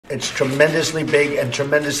It's tremendously big and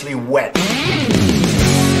tremendously wet.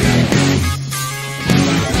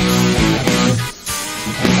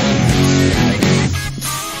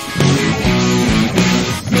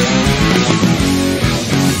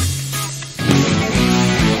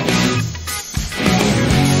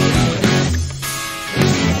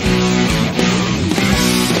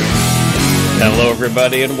 Hello,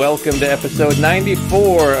 everybody, and welcome to episode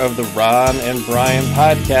 94 of the Ron and Brian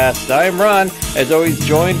podcast. I'm Ron, as always,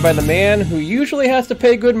 joined by the man who usually has to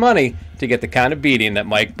pay good money to get the kind of beating that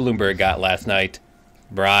Mike Bloomberg got last night,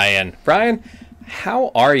 Brian. Brian,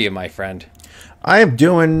 how are you, my friend? I am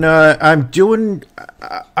doing. I'm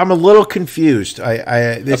a little confused.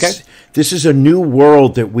 This is a new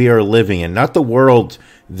world that we are living in, not the world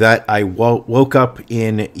that I woke up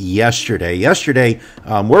in yesterday. Yesterday,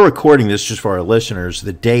 we're recording this just for our listeners,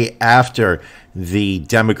 the day after the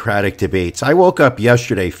Democratic debates. I woke up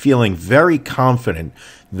yesterday feeling very confident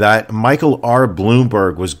that Michael R.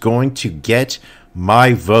 Bloomberg was going to get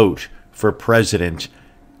my vote for president.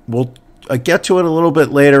 We'll get to it a little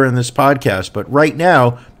bit later in this podcast, but right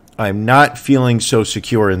now, I'm not feeling so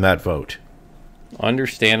secure in that vote.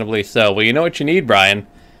 Understandably so. Well, you know what you need, Brian?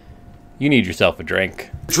 You need yourself a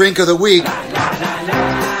drink. Drink of the week. Na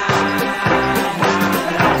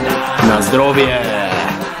zdrowie.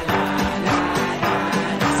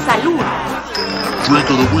 Salud. Drink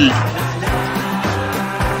of the week.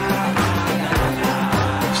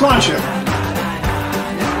 Sláinte.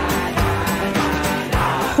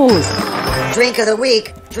 Prost. Drink of the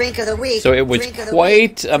week. Drink of the week. So it was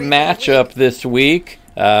quite a matchup this week.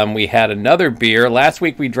 We had another beer. Last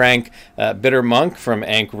week we drank Bitter Monk from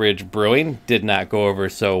Anchorage Brewing. Did not go over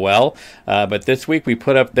so well. But this week we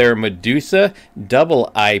put up their Medusa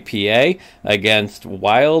Double IPA against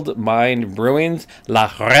Wild Mind Brewing's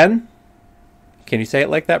La Reine. Can you say it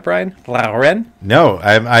like that, Brian? La Reine? No,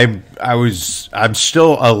 I'm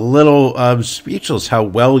still a little speechless how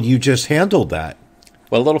well you just handled that.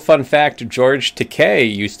 Well, a little fun fact, George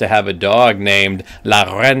Takei used to have a dog named La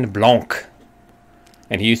Reine Blanc.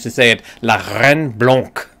 And he used to say it, La Reine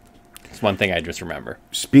Blanc. It's one thing I just remember.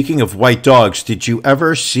 Speaking of white dogs, did you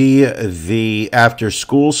ever see the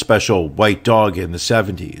after-school special White Dog in the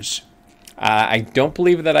 70s? I don't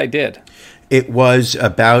believe that I did. It was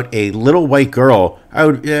about a little white girl,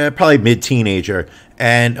 probably mid-teenager,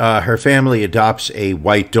 and her family adopts a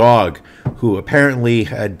white dog who apparently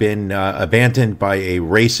had been abandoned by a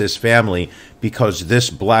racist family because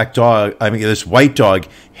this white dog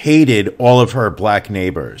hated all of her black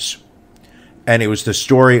neighbors. And it was the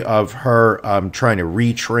story of her trying to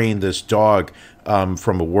retrain this dog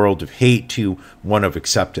from a world of hate to one of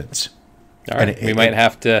acceptance. All right, we might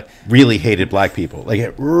have to... Really hated black people. Like,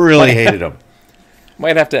 it really hated them.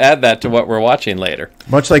 Might have to add that to what we're watching later.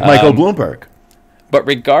 Much like Michael Bloomberg. But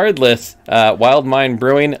regardless, Wild Mind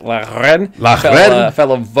Brewing, La Reine,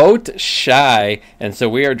 fell a vote shy, and so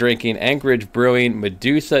we are drinking Anchorage Brewing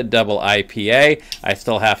Medusa Double IPA. I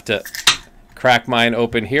still have to crack mine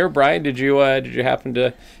open here. Brian, did you happen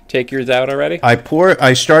to take yours out already?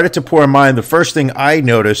 I started to pour mine. The first thing I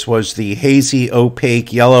noticed was the hazy,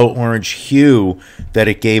 opaque, yellow-orange hue that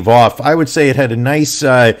it gave off. I would say it had a nice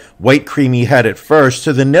white, creamy head at first.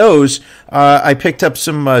 To the nose, I picked up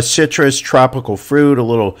some citrus, tropical fruit, a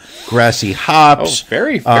little grassy hops. Oh,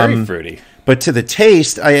 very fruity. But to the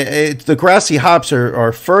taste, the grassy hops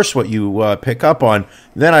are first what you pick up on.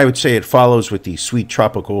 Then I would say it follows with the sweet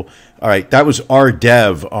tropical. All right, that was our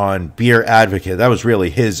Dev on Beer Advocate. That was really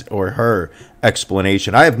his or her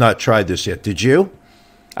explanation. I have not tried this yet. Did you?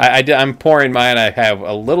 I'm pouring mine. I have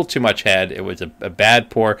a little too much head. It was a bad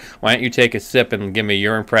pour. Why don't you take a sip and give me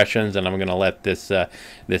your impressions, and I'm going to let this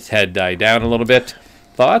head die down a little bit.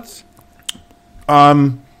 Thoughts?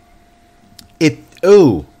 All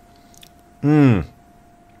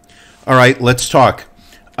right, let's talk.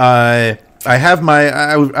 I have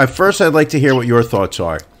my... first, I'd like to hear what your thoughts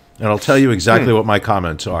are, and I'll tell you exactly what my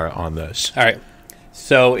comments are on this. All right.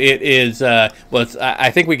 So it is...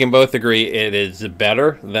 I think we can both agree it is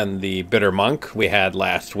better than the Bitter Monk we had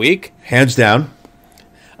last week. Hands down.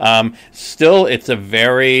 Still, it's a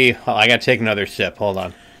very... I got to take another sip. Hold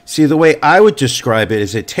on. See, the way I would describe it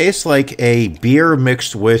is it tastes like a beer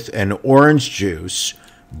mixed with an orange juice,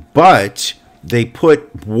 but they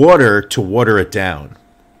put water to water it down.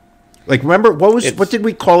 Like, remember, what did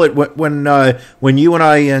we call it when you and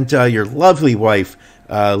I and your lovely wife,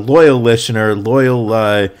 loyal listener,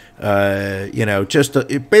 basically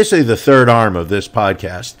the third arm of this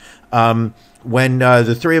podcast, when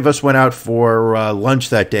the three of us went out for lunch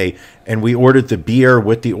that day and we ordered the beer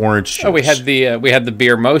with the orange juice. Oh, we had the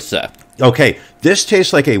beer mosa. Okay, this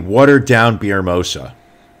tastes like a watered down beer mosa.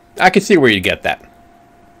 I can see where you get that.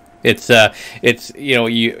 It's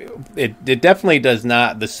it definitely does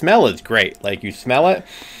not. The smell is great. Like, you smell it,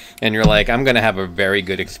 and you're like, I'm going to have a very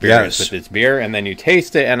good experience with this beer. And then you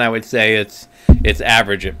taste it, and I would say it's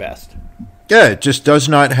average at best. Yeah, it just does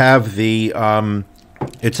not have the.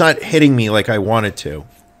 It's not hitting me like I want it to.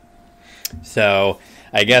 So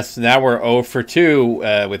I guess now we're 0 for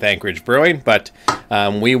 2 with Anchorage Brewing, but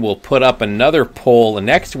we will put up another poll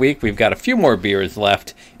next week. We've got a few more beers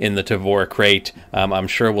left in the Tavour crate. I'm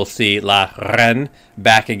sure we'll see La Reine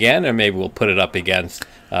back again, or maybe we'll put it up against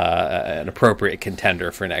an appropriate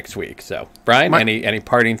contender for next week. So, Brian, any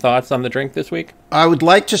parting thoughts on the drink this week? I would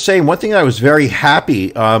like to say one thing I was very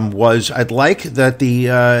happy was I'd like that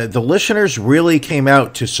the listeners really came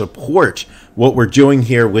out to support what we're doing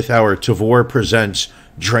here with our Tavour Presents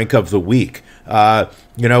Drink of the Week.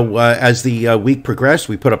 As the week progressed,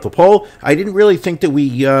 we put up the poll. I didn't really think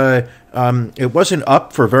that it wasn't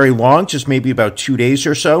up for very long, just maybe about 2 days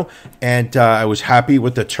or so. And I was happy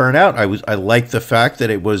with the turnout. I liked the fact that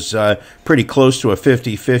it was pretty close to a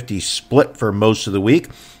 50-50 split for most of the week.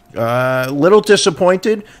 Little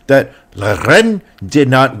disappointed that La Reine did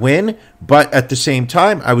not win, but at the same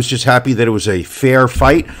time, I was just happy that it was a fair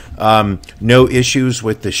fight. No issues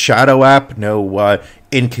with the Shadow app, no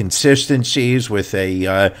inconsistencies with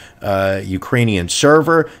a Ukrainian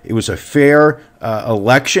server. It was a fair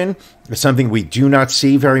election. It's something we do not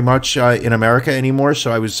see very much in America anymore.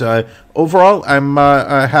 So I was overall, I'm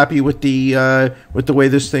happy with the way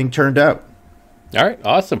this thing turned out. All right,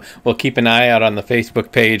 awesome. Well, keep an eye out on the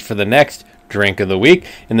Facebook page for the next Drink of the Week.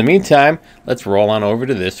 In the meantime, let's roll on over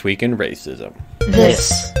to This Week in Racism.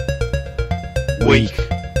 This Week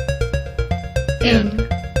in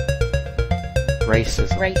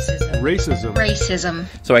Racism.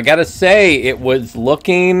 So I got to say, it was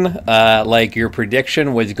looking like your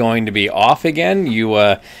prediction was going to be off again.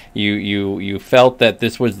 You felt that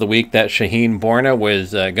this was the week that Shaheen Borna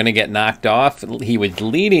was going to get knocked off. He was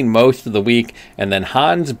leading most of the week, and then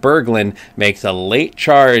Hans Berglund makes a late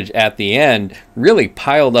charge at the end, really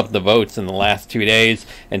piled up the votes in the last 2 days,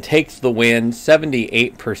 and takes the win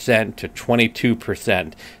 78% to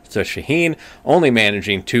 22%. So Shaheen only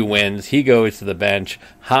managing 2 wins. He goes to the bench.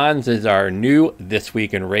 Hans is our new This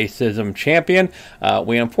Week in Racism champion.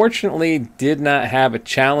 We unfortunately did not have a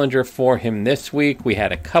challenger for him this week. We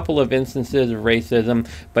had a couple of instances of racism,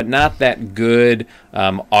 but not that good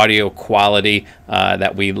audio quality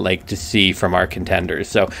that we like to see from our contenders.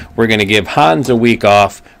 So we're going to give Hans a week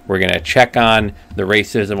off. We're going to check on the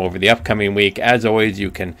racism over the upcoming week. As always,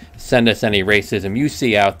 you can send us any racism you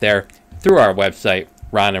see out there through our website,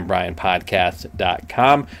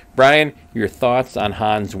 ronandbrianpodcast.com. Brian, your thoughts on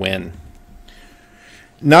Hans' win?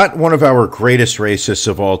 Not one of our greatest racists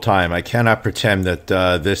of all time. I cannot pretend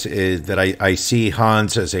that I see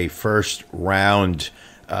Hans as a first round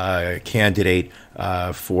candidate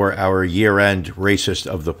for our year-end racist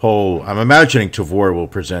of the poll. I'm imagining Tavour will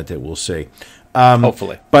present it. We'll see.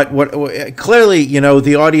 Hopefully. But clearly,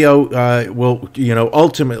 the audio will,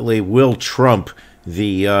 ultimately will trump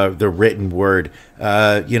the written word.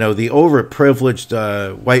 The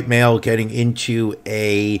overprivileged white male getting into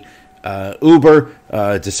a Uber,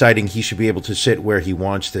 deciding he should be able to sit where he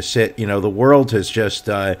wants to sit. The world has just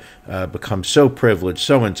become so privileged,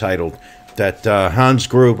 so entitled, that Hans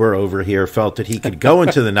Gruber over here felt that he could go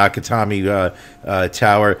into the Nakatomi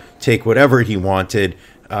Tower, take whatever he wanted.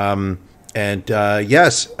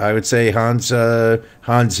 Yes, I would say Hans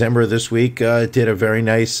Zimmer this week did a very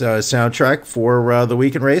nice soundtrack for the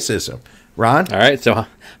Week in Racism. Ron? All right, so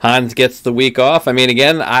Hans gets the week off. I mean,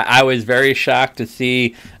 again, I was very shocked to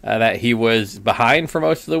see that he was behind for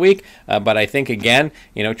most of the week. But I think, again,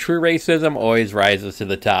 true racism always rises to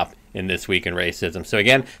the top in This Week in Racism. So,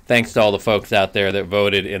 again, thanks to all the folks out there that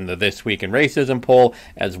voted in the This Week in Racism poll,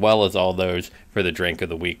 as well as all those for the Drink of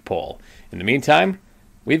the Week poll. In the meantime,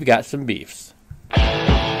 we've got some beefs.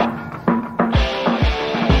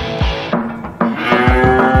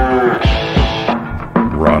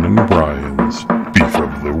 Ron and Brian's Beef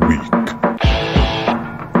of the Week.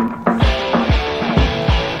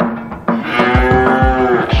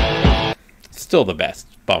 Still the best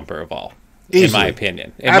bumper of all, Easily. in my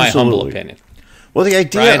opinion. In Absolutely. my humble opinion. Well, the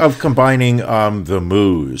idea Brian? of combining the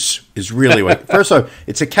moos is really what. First off,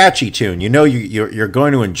 it's a catchy tune. You're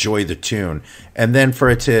going to enjoy the tune, and then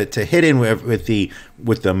for it to hit in with the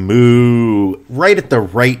moo right at the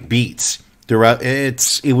right beats throughout.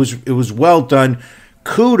 It was well done.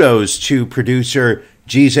 Kudos to producer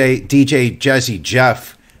DJ Jazzy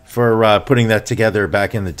Jeff for putting that together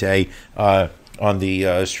back in the day on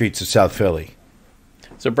the streets of South Philly.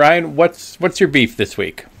 So, Brian, what's your beef this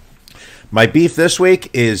week? My beef this week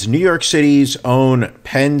is New York City's own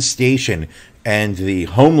Penn Station and the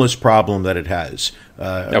homeless problem that it has.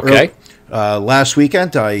 Okay. Last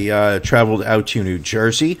weekend, I traveled out to New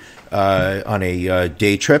Jersey on a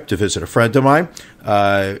day trip to visit a friend of mine,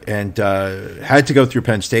 and had to go through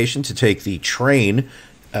Penn Station to take the train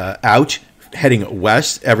out, heading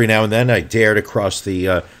west. Every now and then, I dare to cross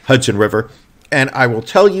the Hudson River. And I will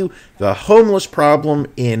tell you, the homeless problem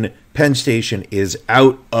in Penn Station is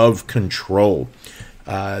out of control.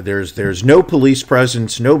 There's no police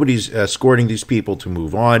presence. Nobody's escorting these people to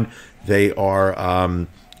move on. They are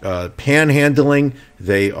panhandling.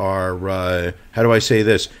 They are, how do I say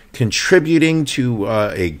this, contributing to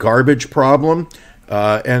a garbage problem.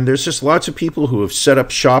 And there's just lots of people who have set up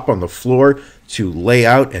shop on the floor to lay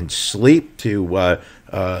out and sleep, to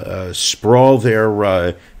sprawl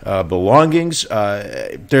their belongings.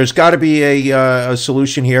 There's got to be a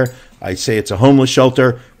solution here. I say it's a homeless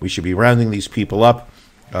shelter. We should be rounding these people up.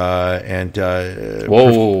 Whoa,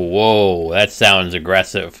 that sounds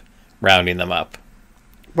aggressive, rounding them up.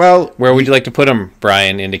 Well, where would you like to put them,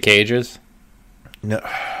 Brian? Into cages? No,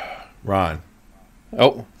 Ron.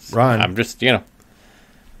 Oh, Ron. I'm just,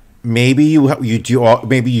 Maybe you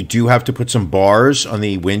do have to put some bars on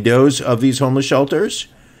the windows of these homeless shelters.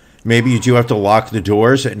 Maybe you do have to lock the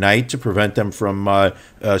doors at night to prevent them from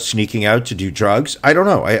sneaking out to do drugs. I don't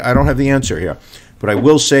know. I don't have the answer here. But I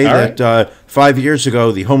will say that 5 years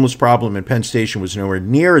ago, the homeless problem in Penn Station was nowhere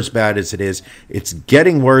near as bad as it is. It's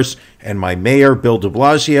getting worse, and my mayor, Bill de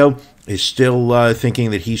Blasio, is still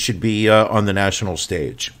thinking that he should be on the national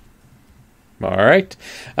stage. All right.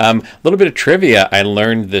 A little bit of trivia I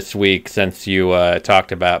learned this week since you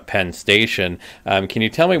talked about Penn Station. Can you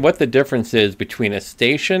tell me what the difference is between a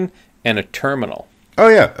station and a terminal? Oh,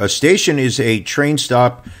 yeah. A station is a train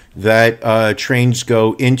stop that trains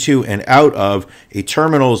go into and out of. A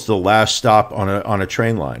terminal is the last stop on a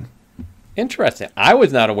train line. Interesting. I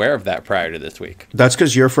was not aware of that prior to this week. That's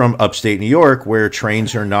because you're from upstate New York, where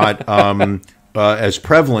trains are not as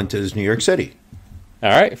prevalent as New York City. All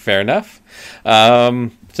right, fair enough.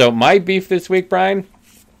 So my beef this week, Brian,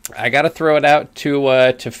 I got to throw it out to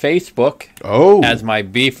Facebook as my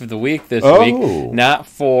beef of the week this week. Not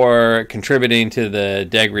for contributing to the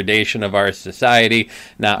degradation of our society,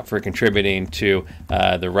 not for contributing to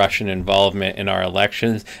the Russian involvement in our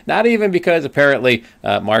elections, not even because apparently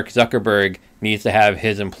Mark Zuckerberg needs to have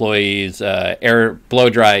his employees blow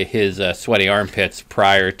dry his sweaty armpits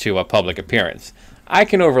prior to a public appearance. I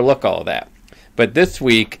can overlook all of that. But this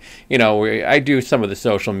week, I do some of the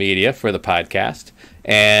social media for the podcast.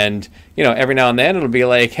 And, every now and then it'll be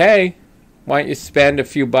like, hey, why don't you spend a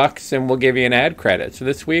few bucks and we'll give you an ad credit. So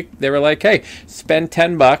this week they were like, hey, spend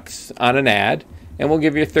 $10 on an ad and we'll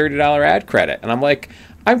give you a $30 ad credit. And I'm like,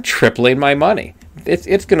 I'm tripling my money.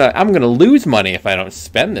 I'm gonna lose money if I don't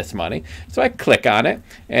spend this money. So I click on it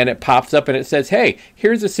and it pops up and it says, hey,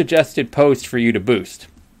 here's a suggested post for you to boost.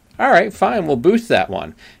 All right, fine, we'll boost that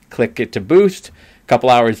one. Click it to boost. A couple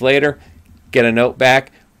hours later, get a note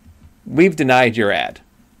back. We've denied your ad.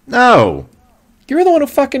 No. You're the one who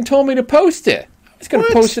fucking told me to post it. I was going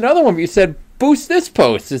to post another one, but you said boost this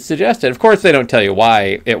post. It's suggested. Of course, they don't tell you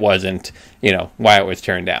why it wasn't, why it was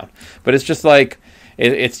turned down. But it's just like,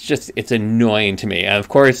 it's annoying to me. And of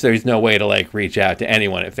course, there's no way to reach out to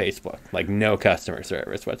anyone at Facebook. No customer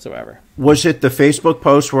service whatsoever. Was it the Facebook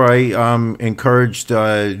post where I encouraged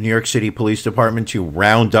New York City Police Department to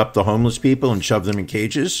round up the homeless people and shove them in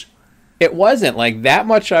cages? It wasn't that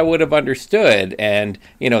much. I would have understood, and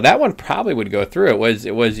that one probably would go through.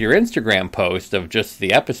 It was your Instagram post of just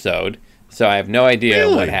the episode. So I have no idea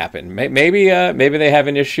what happened. Maybe they have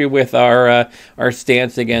an issue with our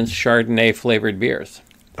stance against Chardonnay flavored beers.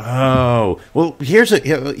 Oh well, here's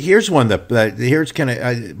one here's kind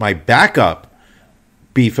of my backup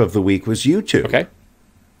beef of the week was YouTube. Okay,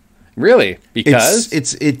 really? Because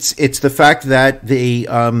it's the fact that they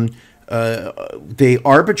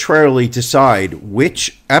arbitrarily decide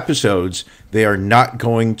which episodes they are not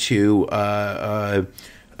going to.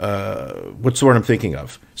 What's the word I'm thinking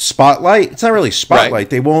of? Spotlight? It's not really spotlight. Right.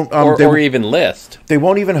 They won't, or even list. They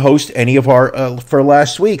won't even host any of our for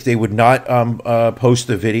last week. They would not post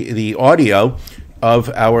the audio of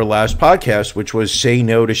our last podcast, which was "Say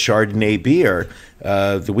No to Chardonnay Beer."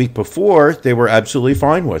 The week before, they were absolutely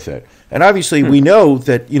fine with it, and obviously, we know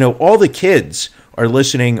that all the kids are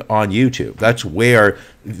listening on YouTube. That's where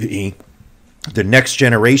the next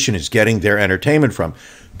generation is getting their entertainment from.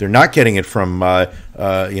 They're not getting it from,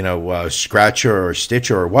 Scratcher or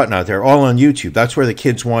Stitcher or whatnot. They're all on YouTube. That's where the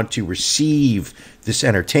kids want to receive this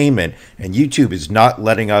entertainment, and YouTube is not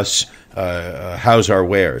letting us house our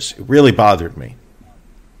wares. It really bothered me.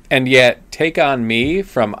 And yet, Take On Me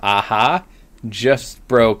from Aha just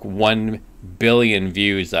broke 1 billion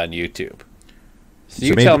views on YouTube. So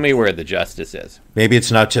you tell me where the justice is. Maybe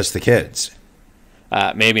it's not just the kids.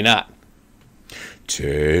 Maybe not.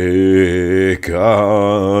 Take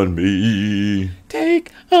on me.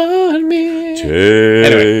 Take on me.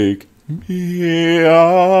 Take me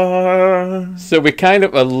on. So we kind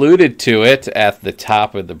of alluded to it at the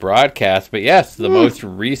top of the broadcast, but yes, the most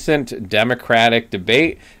recent Democratic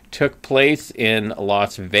debate took place in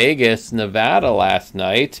Las Vegas, Nevada last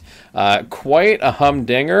night. Quite a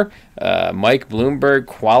humdinger. Mike Bloomberg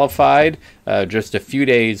qualified just a few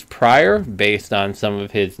days prior based on some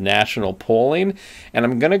of his national polling. And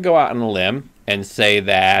I'm going to go out on a limb and say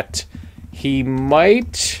that he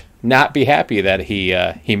might not be happy that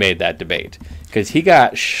he made that debate because he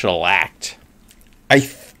got shellacked. I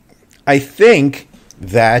think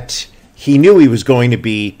that he knew he was going to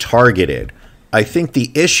be targeted. I think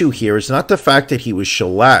the issue here is not the fact that he was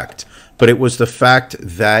shellacked, but it was the fact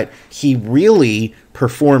that he really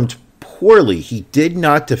performed poorly. He did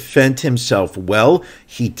not defend himself well.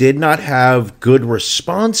 He did not have good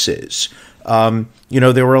responses.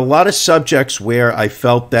 There were a lot of subjects where I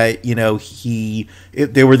felt that,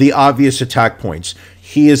 there were the obvious attack points.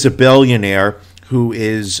 He is a billionaire who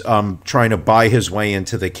is trying to buy his way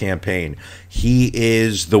into the campaign. He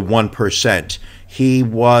is the 1%. He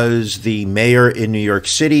was the mayor in New York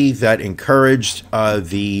City that encouraged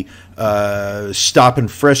the stop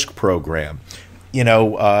and frisk program. And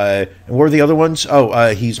what were the other ones?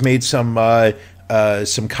 He's made some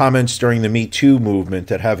comments during the Me Too movement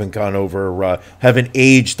that haven't gone over, haven't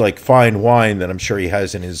aged like fine wine that I'm sure he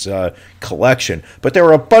has in his collection. But there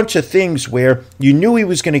were a bunch of things where you knew he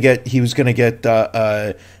was going to get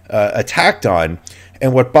attacked on.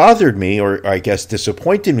 And what bothered me, or I guess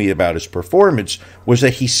disappointed me about his performance, was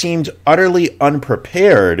that he seemed utterly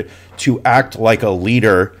unprepared to act like a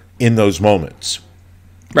leader in those moments.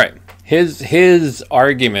 Right. His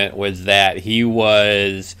argument was that he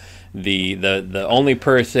was the only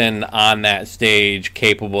person on that stage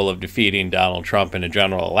capable of defeating Donald Trump in a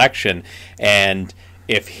general election. And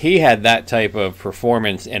if he had that type of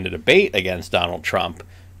performance in a debate against Donald Trump,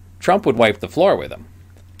 Trump would wipe the floor with him.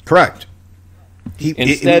 Correct.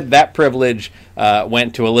 Instead, that privilege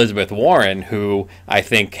went to Elizabeth Warren, who I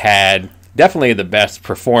think had definitely the best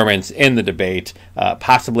performance in the debate,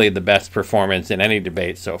 possibly the best performance in any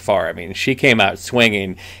debate so far. I mean, she came out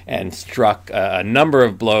swinging and struck a number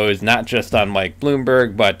of blows, not just on Mike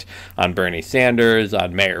Bloomberg, but on Bernie Sanders,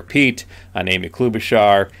 on Mayor Pete, on Amy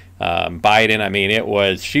Klobuchar, Biden. I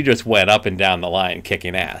mean, she just went up and down the line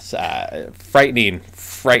kicking ass.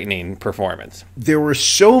 Frightening performance. There were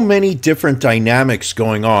so many different dynamics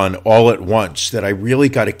going on all at once that I really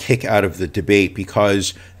got a kick out of the debate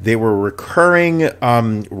because they were recurring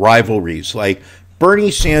rivalries. Like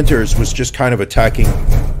Bernie Sanders was just kind of attacking.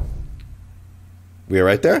 We are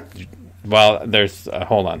right there? Well, there's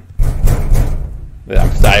hold on.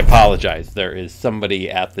 I apologize. There is somebody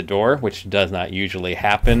at the door, which does not usually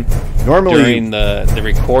happen normally during the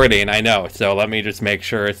recording. I know. So let me just make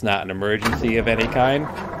sure it's not an emergency of any kind.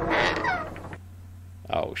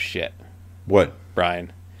 Oh shit! What,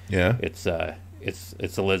 Brian? Yeah, it's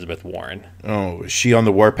Elizabeth Warren. Oh, is she on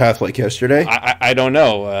the warpath like yesterday? I don't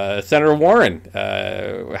know. Senator Warren,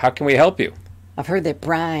 how can we help you? I've heard that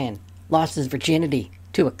Brian lost his virginity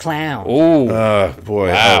to a clown. Oh, boy.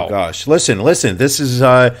 Wow. Oh, gosh. Listen. This is,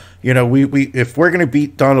 we if we're going to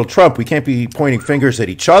beat Donald Trump, we can't be pointing fingers at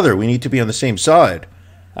each other. We need to be on the same side.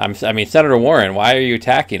 I mean, Senator Warren, why are you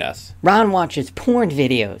attacking us? Ron watches porn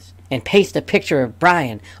videos and pastes a picture of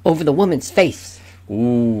Brian over the woman's face.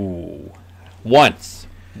 Ooh. Once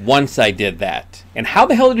I did that. And how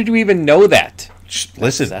the hell did you even know that?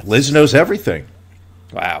 Listen, Liz knows everything.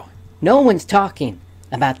 Wow. No one's talking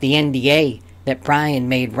about the NDA that Brian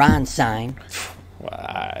made Ron sign.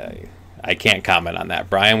 I can't comment on that.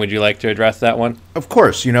 Brian, would you like to address that one? Of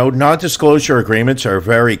course. Non-disclosure agreements are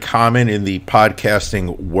very common in the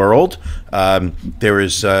podcasting world.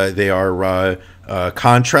 They are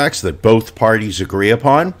contracts that both parties agree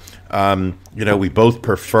upon. We both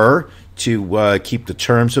prefer to keep the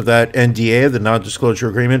terms of that NDA, the non-disclosure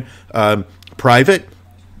agreement, private.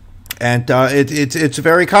 And it's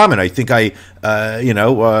very common. I think I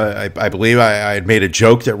believe I had made a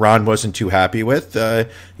joke that Ron wasn't too happy with, and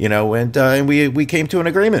we came to an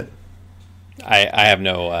agreement. I have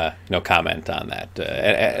no comment on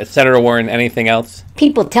that. Senator Warren, anything else?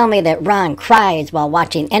 People tell me that Ron cries while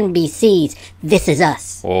watching NBC's This Is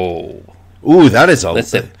Us. Oh, ooh, that is a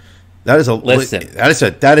listen. That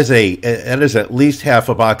is at least half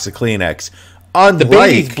a box of Kleenex. Unlike, the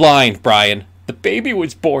baby's blind, Brian. The baby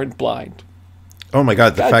was born blind. Oh my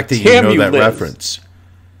God! The God fact that you damn know you, that Liz. reference.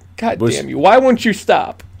 God damn you! Why won't you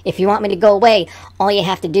stop? If you want me to go away, all you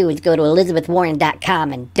have to do is go to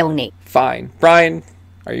ElizabethWarren.com and donate. Fine, Brian.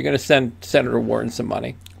 Are you going to send Senator Warren some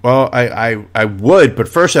money? Well, I would, but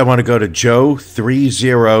first I want to go to Joe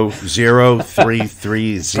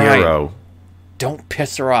 300330. Brian, don't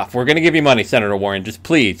piss her off. We're going to give you money, Senator Warren. Just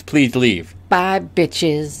please leave. Bye,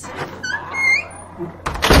 bitches.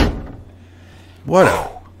 What a...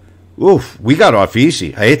 Oof, we got off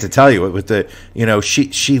easy. I hate to tell you, with the,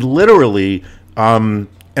 she literally, and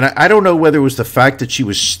I don't know whether it was the fact that she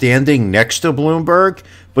was standing next to Bloomberg,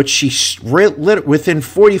 but she within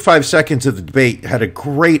 45 seconds of the debate had a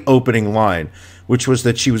great opening line, which was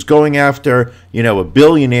that she was going after, a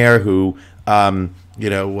billionaire who,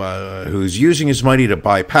 who's using his money to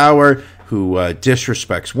buy power, who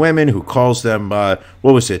disrespects women, who calls them,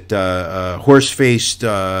 horse-faced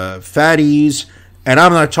fatties. And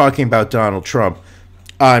I'm not talking about Donald Trump.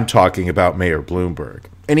 I'm talking about Mayor Bloomberg.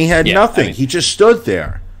 And he had nothing. He just stood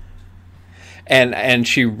there. And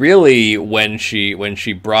she really, when she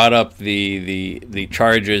brought up the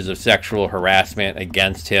charges of sexual harassment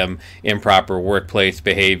against him, improper workplace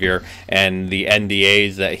behavior, and the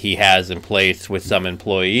NDAs that he has in place with some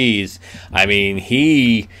employees, I mean,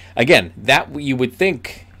 that you would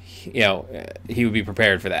think, he would be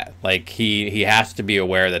prepared for that. Like, he has to be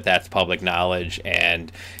aware that that's public knowledge,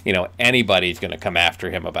 and anybody's going to come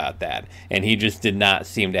after him about that. And he just did not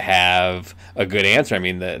seem to have a good answer. I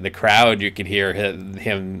mean, the crowd, you could hear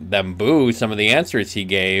them boo some of the answers he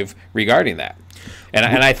gave regarding that. And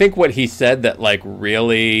I think what he said that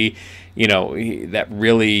really, that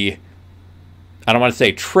really, I don't want to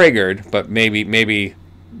say triggered, but maybe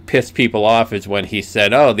pissed people off is when he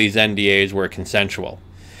said, "Oh, these NDAs were consensual."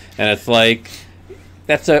 And it's like,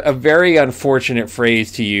 that's a very unfortunate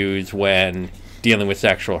phrase to use when dealing with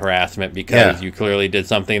sexual harassment, because you clearly did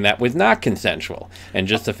something that was not consensual. And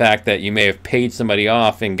just the fact that you may have paid somebody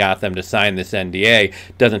off and got them to sign this NDA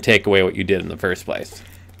doesn't take away what you did in the first place.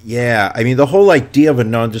 Yeah, I mean, the whole idea of a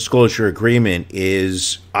non-disclosure agreement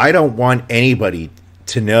is, I don't want anybody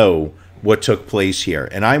to know what took place here,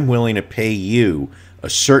 and I'm willing to pay you a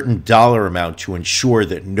certain dollar amount to ensure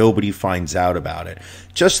that nobody finds out about it.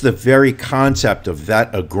 Just the very concept of that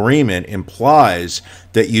agreement implies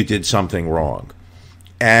that you did something wrong.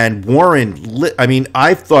 And Warren,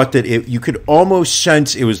 I thought that you could almost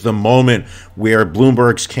sense it was the moment where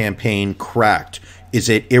Bloomberg's campaign cracked. Is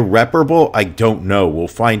it irreparable? I don't know. We'll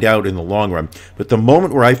find out in the long run. But the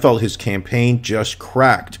moment where I felt his campaign just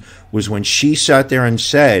cracked was when she sat there and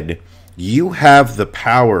said, "You have the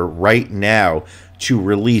power right now to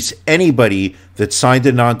release anybody that signed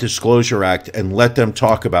a non-disclosure act and let them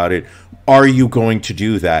talk about it. Are you going to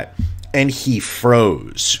do that?" And he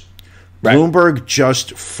froze. Right. Bloomberg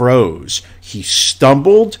just froze. He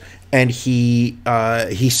stumbled, and he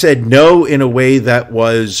said no in a way that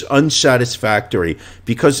was unsatisfactory,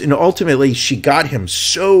 because ultimately she got him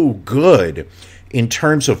so good in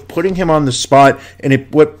terms of putting him on the spot. And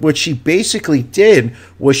what she basically did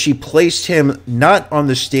was she placed him not on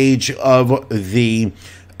the stage of the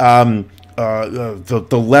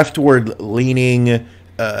leftward leaning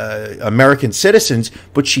American citizens,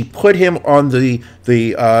 but she put him on the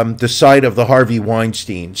side of the Harvey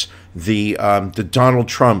Weinsteins, the Donald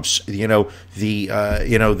Trumps, the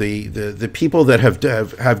people that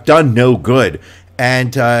have done no good.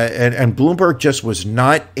 And Bloomberg just was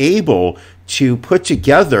not able to put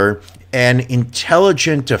together an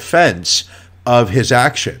intelligent defense of his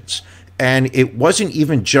actions. And it wasn't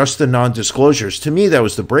even just the non-disclosures. To me, that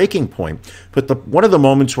was the breaking point. But one of the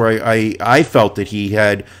moments where I felt that he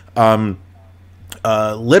had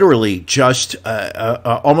literally just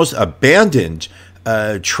almost abandoned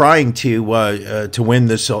trying to win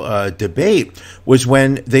this debate was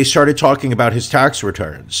when they started talking about his tax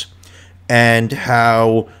returns and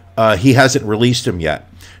how he hasn't released them yet.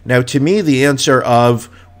 Now, to me, the answer of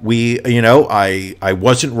I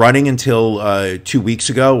wasn't running until 2 weeks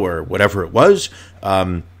ago or whatever it was.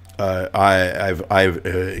 I've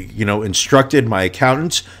instructed my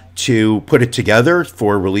accountants to put it together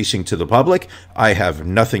for releasing to the public. I have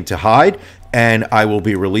nothing to hide, and I will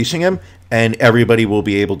be releasing them, and everybody will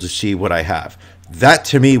be able to see what I have. That,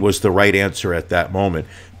 to me, was the right answer at that moment.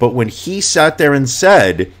 But when he sat there and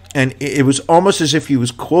said, and it was almost as if he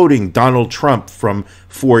was quoting Donald Trump from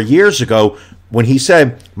 4 years ago, when he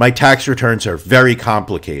said, "My tax returns are very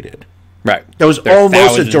complicated." Right. That was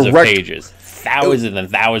almost a direct... Thousands and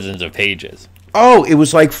thousands of pages. Oh, it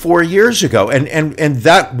was like 4 years ago. And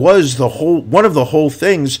that was one of the whole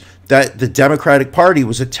things that the Democratic Party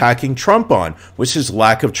was attacking Trump on, was his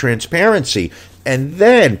lack of transparency. And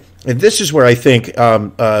then, and this is where I think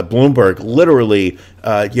Bloomberg literally,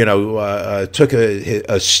 took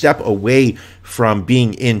a step away from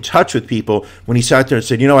being in touch with people when he sat there and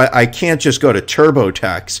said, I can't just go to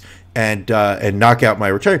TurboTax and knock out my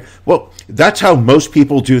return. Well, that's how most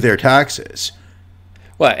people do their taxes.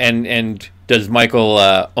 Well, and does Michael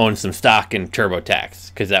own some stock in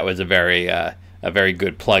TurboTax? Because that was a very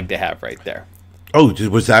good plug to have right there. Oh,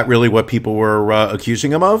 was that really what people were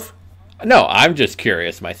accusing him of? No, I'm just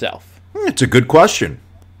curious myself. It's a good question.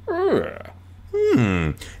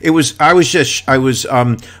 It was. I was.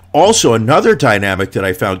 Also, another dynamic that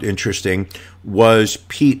I found interesting was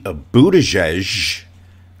Pete Buttigieg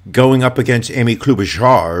going up against Amy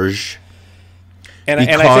Klobuchar. And I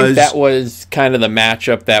think that was kind of the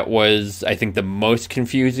matchup that was, I think, the most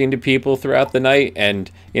confusing to people throughout the night.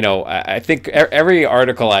 And, I think every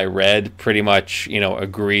article I read pretty much,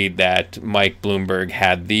 agreed that Mike Bloomberg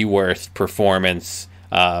had the worst performance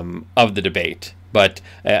of the debate. But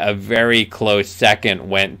a very close second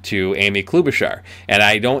went to Amy Klobuchar. And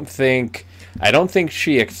I don't think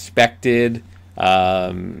she expected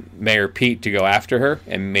Mayor Pete to go after her,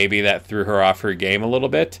 and maybe that threw her off her game a little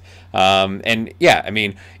bit. And yeah, I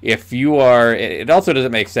mean, if you are, it also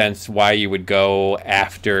doesn't make sense why you would go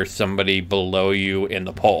after somebody below you in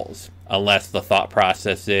the polls, unless the thought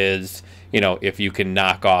process is, if you can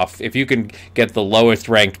get the lowest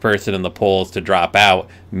ranked person in the polls to drop out,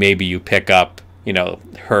 maybe you pick up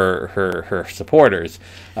her supporters,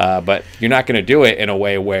 but you're not going to do it in a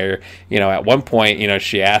way where, at one point,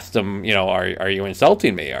 she asked him, are you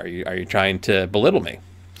insulting me? Are you trying to belittle me?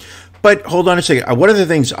 But hold on a second. One of the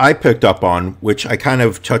things I picked up on, which I kind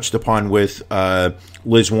of touched upon with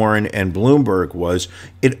Liz Warren and Bloomberg, was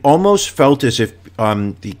it almost felt as if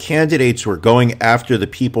the candidates were going after the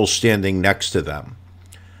people standing next to them.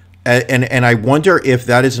 And I wonder if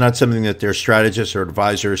that is not something that their strategists or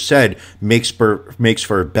advisors said makes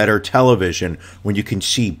for better television when you can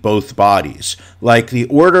see both bodies. Like the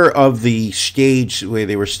order of the stage, the way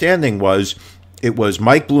they were standing was, it was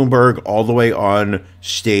Mike Bloomberg all the way on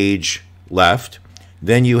stage left.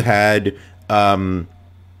 Then you had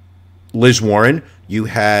Liz Warren. You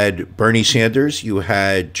had Bernie Sanders. You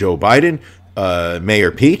had Joe Biden,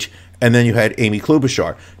 Mayor Pete, and then you had Amy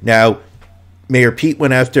Klobuchar. Now, Mayor Pete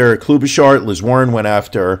went after Klobuchar. Liz Warren went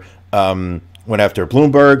after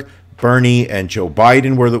Bloomberg. Bernie and Joe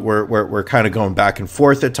Biden were kind of going back and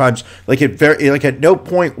forth at times. Like at no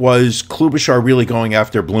point was Klobuchar really going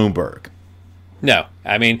after Bloomberg. No,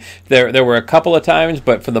 I mean there were a couple of times,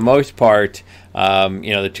 but for the most part,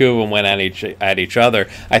 the two of them went at each other.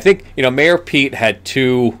 I think Mayor Pete had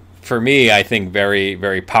two, for me, I think very,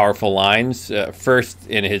 very powerful lines. First,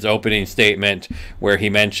 in his opening statement, where he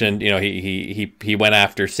mentioned, he went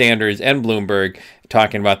after Sanders and Bloomberg,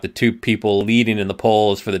 talking about the two people leading in the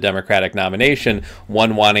polls for the Democratic nomination,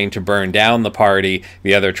 one wanting to burn down the party,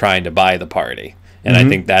 the other trying to buy the party. And I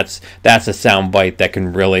think that's a soundbite that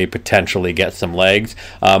can really potentially get some legs.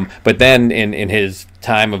 But then in his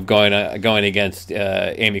time of going against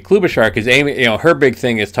Amy Klobuchar, because Amy, her big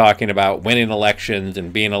thing is talking about winning elections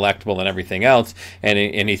and being electable and everything else.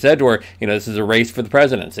 And he said to her, this is a race for the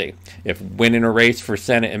presidency. If winning a race for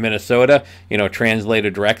Senate in Minnesota,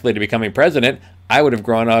 translated directly to becoming president, I would have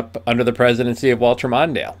grown up under the presidency of Walter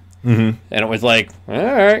Mondale. Mm-hmm. And it was like, all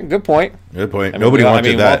right, good point. Good point. Nobody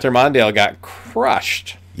wanted that. Walter Mondale got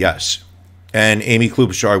crushed. Yes. And Amy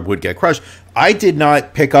Klobuchar would get crushed. I did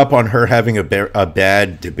not pick up on her having a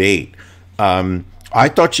bad debate. I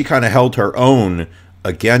thought she kind of held her own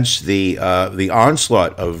against the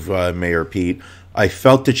onslaught of Mayor Pete. I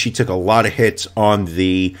felt that she took a lot of hits on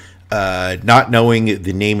the not knowing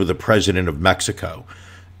the name of the president of Mexico.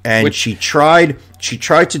 And she tried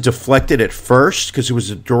to deflect it at first because it was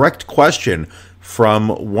a direct question from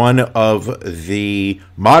one of the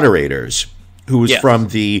moderators who was from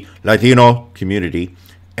the Latino community,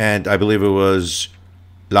 and I believe it was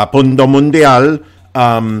La Punto Mundial.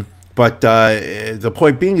 But the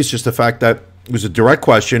point being is just the fact that it was a direct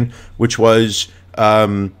question, which was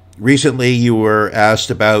recently you were asked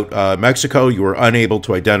about Mexico. You were unable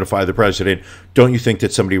to identify the president. Don't you think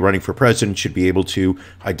that somebody running for president should be able to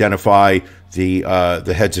identify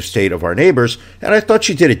the heads of state of our neighbors? And I thought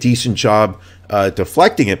she did a decent job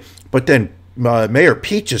deflecting it. But then Mayor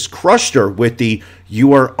Pete just crushed her with the,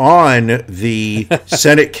 you are on the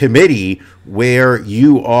Senate committee where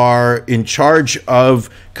you are in charge of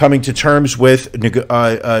coming to terms with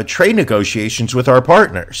trade negotiations with our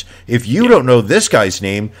partners. If you don't know this guy's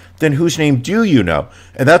name, then whose name do you know?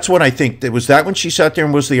 And that's when I think, was that when she sat there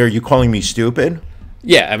and was the, are you calling me stupid?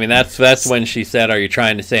 Yeah, I mean, that's when she said, "Are you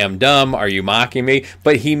trying to say I'm dumb? Are you mocking me?"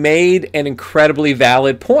 But he made an incredibly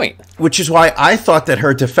valid point. Which is why I thought that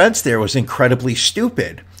her defense there was incredibly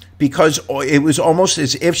stupid, because it was almost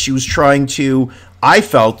as if she was trying to. I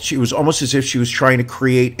felt she was almost as if she was trying to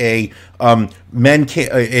create a men can't.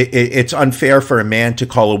 It's unfair for a man to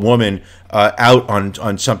call a woman out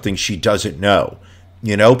on something she doesn't know,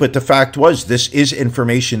 you know. But the fact was, this is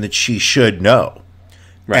information that she should know.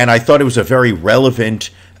 Right. And I thought it was a very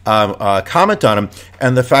relevant comment on him.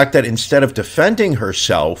 And the fact that instead of defending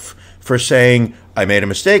herself for saying, I made a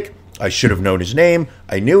mistake, I should have known his name,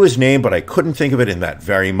 I knew his name, but I couldn't think of it in that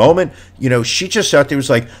very moment, you know, she just sat there, was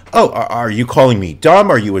like, oh, are you calling me dumb?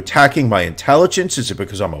 Are you attacking my intelligence? Is it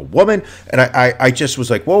because I'm a woman? And I just was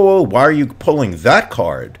like, whoa, why are you pulling that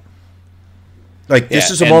card? Like,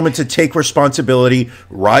 this is a moment to take responsibility,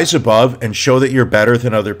 rise above, and show that you're better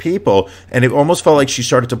than other people. And it almost felt like she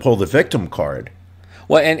started to pull the victim card.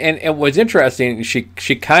 Well, and it was interesting. She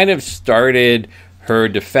kind of started her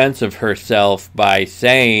defense of herself by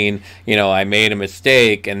saying, you know, I made a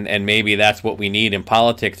mistake, and maybe that's what we need in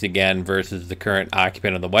politics again versus the current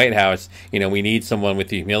occupant of the White House. You know, we need someone with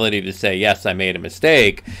the humility to say, yes, I made a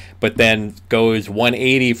mistake, but then goes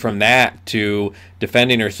 180 from that to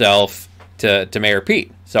defending herself to Mayor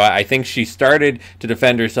Pete. So I think she started to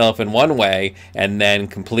defend herself in one way and then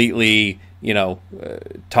completely, you know,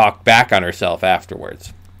 talked back on herself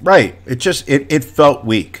afterwards. Right. It felt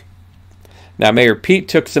weak. Now, Mayor Pete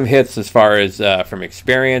took some hits as far as from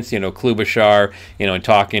experience. You know, Klobuchar, you know, in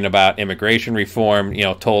talking about immigration reform, you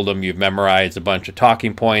know, told him you've memorized a bunch of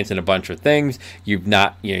talking points and a bunch of things. You've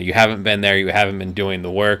not, you know, you haven't been there. You haven't been doing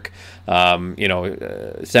the work. You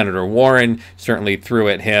know, Senator Warren certainly threw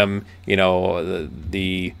at him, you know,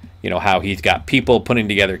 the you know, how he's got people putting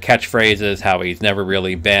together catchphrases, how he's never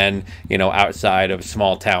really been, you know, outside of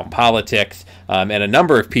small town politics. And a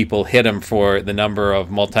number of people hit him for the number of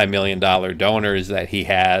multi-million-dollar donors that he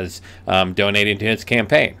has donating to his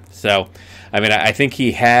campaign. So, I mean, I think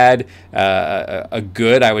he had a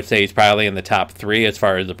good, I would say he's probably in the top 3 as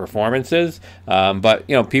far as the performances. But,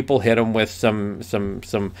 you know, people hit him with some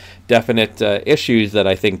definite issues that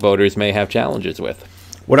I think voters may have challenges with.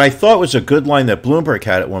 What I thought was a good line that Bloomberg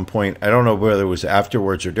had at one point, I don't know whether it was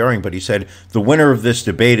afterwards or during, but he said, the winner of this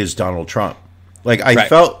debate is Donald Trump. Like, I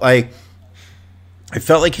felt like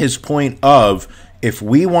his point of, if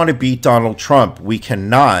we want to beat Donald Trump, we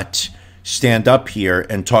cannot stand up here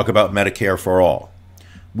and talk about Medicare for all.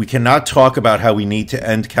 We cannot talk about how we need to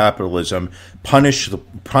end capitalism, punish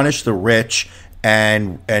the rich,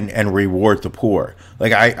 and reward the poor.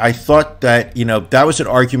 Like, I thought that, you know, that was an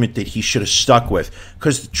argument that he should have stuck with,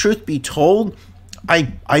 because the truth be told,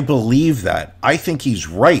 I believe that. I think he's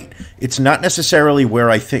right. It's not necessarily where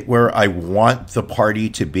I want the party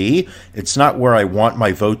to be. It's not where I want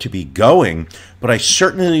my vote to be going. But I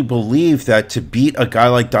certainly believe that to beat a guy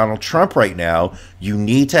like Donald Trump right now, you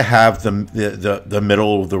need to have the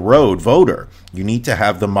middle of the road voter. You need to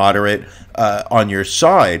have the moderate on your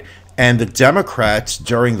side. And the Democrats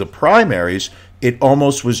during the primaries, it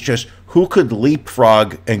almost was just who could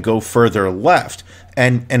leapfrog and go further left.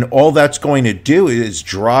 And all that's going to do is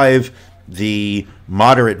drive the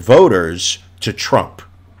moderate voters to Trump.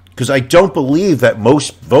 Because I don't believe that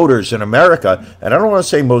most voters in America, and I don't want to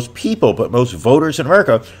say most people, but most voters in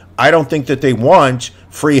America, I don't think that they want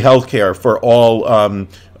free health care for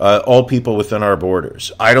all people within our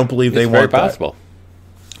borders. I don't believe they want that. It's very possible.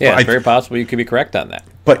 Yeah, it's very possible you could be correct on that.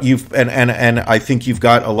 But and I think you've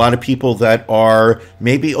got a lot of people that are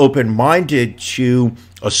maybe open-minded to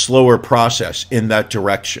a slower process in that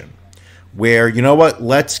direction, where, you know what,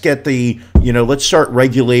 let's start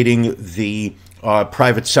regulating the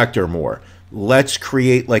private sector more. Let's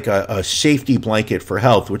create like a safety blanket for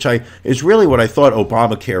health, which is really what I thought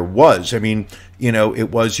Obamacare was. I mean, you know,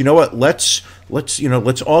 it was, you know what, let's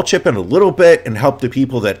all chip in a little bit and help the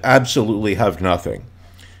people that absolutely have nothing.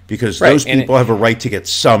 Because those people have a right to get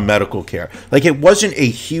some medical care. Like, it wasn't a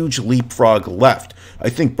huge leapfrog left. I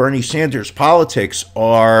think Bernie Sanders' politics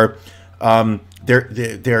are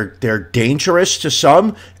they're dangerous to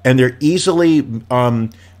some, and they're easily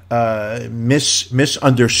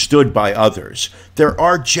misunderstood by others. There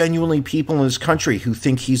are genuinely people in this country who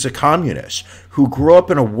think he's a communist, who grew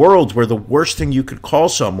up in a world where the worst thing you could call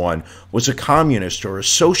someone was a communist or a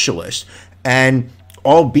socialist, and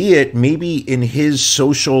albeit maybe in his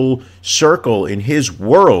social circle, in his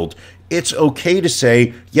world, it's okay to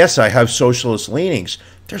say, yes, I have socialist leanings.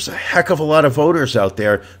 There's a heck of a lot of voters out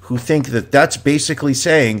there who think that that's basically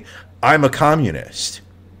saying, I'm a communist.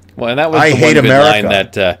 Well, and that was the one good line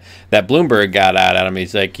that that Bloomberg got out at him.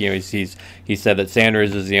 He's like, he said that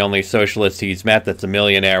Sanders is the only socialist he's met that's a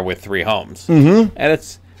millionaire with 3 homes, and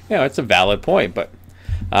it's it's a valid point. But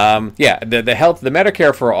the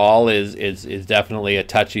Medicare for all is definitely a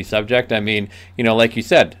touchy subject. I mean, like you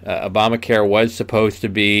said, Obamacare was supposed to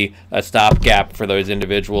be a stopgap for those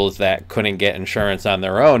individuals that couldn't get insurance on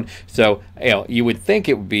their own. So you would think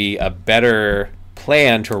it would be a better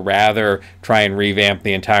plan to rather try and revamp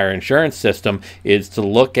the entire insurance system is to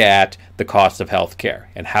look at the cost of health care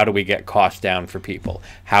and how do we get costs down for people?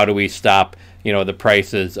 How do we stop the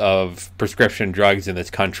prices of prescription drugs in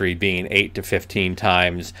this country being 8 to 15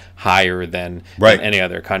 times higher than any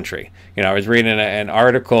other country? I was reading an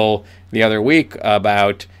article the other week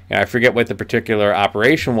about, I forget what the particular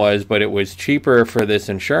operation was, but it was cheaper for this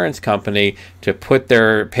insurance company to put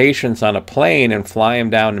their patients on a plane and fly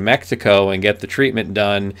them down to Mexico and get the treatment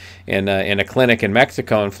done in a clinic in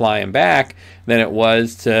Mexico and fly them back than it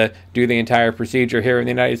was to do the entire procedure here in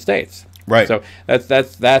the United States. Right. So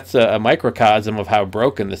that's a microcosm of how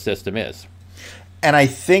broken the system is. And I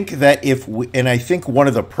think that I think one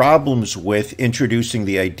of the problems with introducing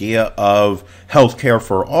the idea of healthcare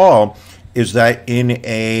for all is that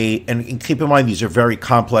and keep in mind these are very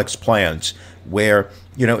complex plans where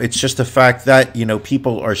it's just the fact that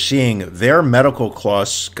people are seeing their medical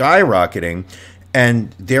costs skyrocketing,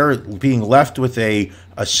 and they're being left with a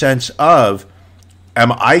sense of,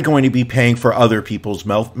 am I going to be paying for other people's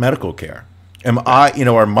medical care?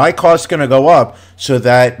 Are my costs going to go up so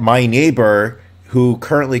that my neighbor who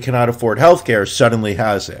currently cannot afford health care suddenly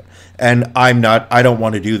has it? And I don't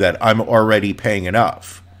want to do that. I'm already paying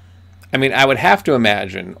enough. I mean, I would have to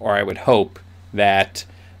imagine, or I would hope, that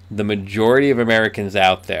the majority of Americans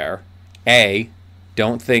out there, A,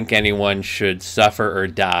 don't think anyone should suffer or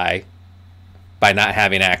die by not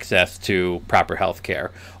having access to proper health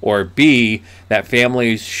care, or B, that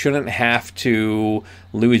families shouldn't have to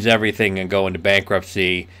lose everything and go into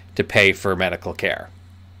bankruptcy to pay for medical care.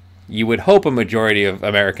 You would hope a majority of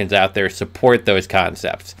Americans out there support those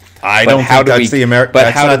concepts. I don't think that's the America.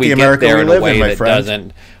 But how do we get there in a way that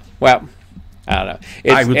doesn't? Well, I don't know.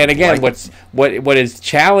 And again, what is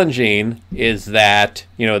challenging is that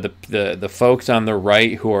the folks on the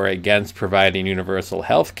right who are against providing universal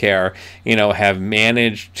health care, have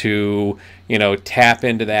managed to tap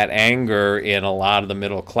into that anger in a lot of the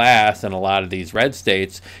middle class and a lot of these red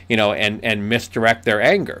states, and misdirect their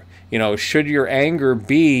anger. Should your anger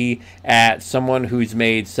be at someone who's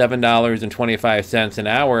made $7.25 an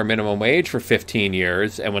hour minimum wage for 15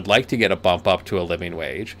 years and would like to get a bump up to a living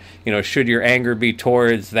wage? Should your anger be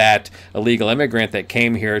towards that illegal immigrant that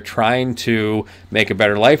came here trying to make a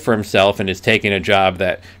better life for himself and is taking a job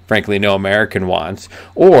that, frankly, no American wants?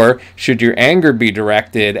 Or should your anger be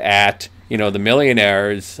directed at the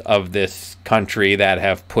millionaires of this country that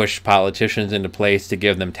have pushed politicians into place to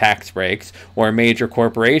give them tax breaks, or major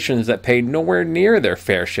corporations that pay nowhere near their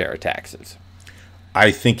fair share of taxes?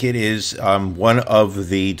 I think it is one of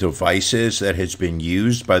the devices that has been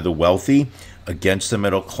used by the wealthy against the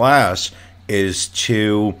middle class is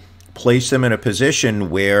to place them in a position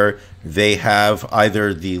where they have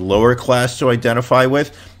either the lower class to identify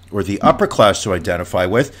with or the upper class to identify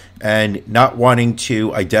with, and not wanting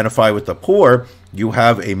to identify with the poor, you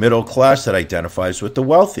have a middle class that identifies with the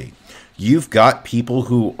wealthy. You've got people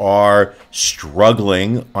who are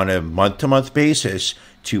struggling on a month-to-month basis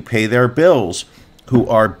to pay their bills, who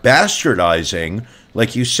are bastardizing,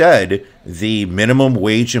 like you said, the minimum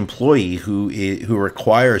wage employee who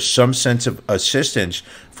requires some sense of assistance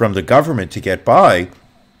from the government to get by,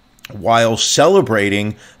 while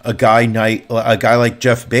celebrating a guy like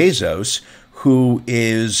Jeff Bezos, who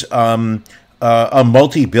is a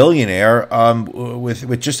multi-billionaire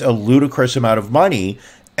with just a ludicrous amount of money,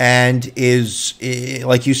 and is,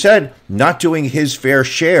 like you said, not doing his fair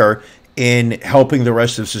share in helping the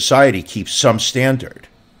rest of society keep some standard.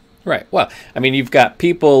 Right. Well, I mean, you've got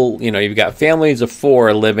people, you've got families of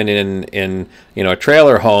 4 living in a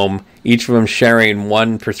trailer home, each of them sharing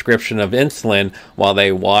one prescription of insulin while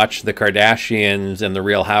they watch the Kardashians and the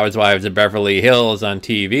Real Housewives of Beverly Hills on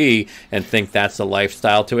TV and think that's a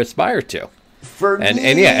lifestyle to aspire to. And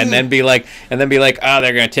then be like, oh,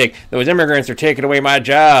 they're going to take, those immigrants are taking away my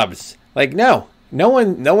jobs. Like, no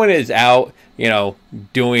one is out,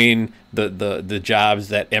 doing the jobs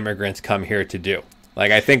that immigrants come here to do.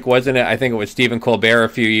 Like, I think it was Stephen Colbert a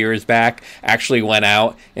few years back actually went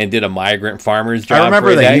out and did a migrant farmer's job. I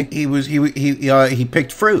remember for a that day. he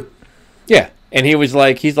picked fruit. Yeah, and he's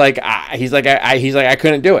like I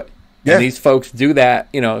couldn't do it. Yeah. And these folks do that,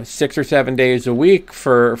 6 or 7 days a week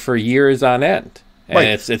for years on end. And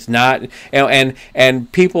Right. it's not,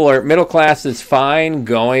 and people are, middle class is fine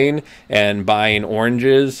going and buying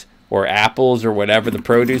oranges or apples or whatever the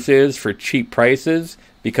produce is for cheap prices,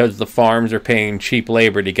 because the farms are paying cheap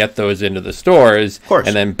labor to get those into the stores, Of course.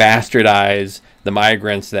 and then bastardize the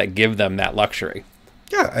migrants that give them that luxury.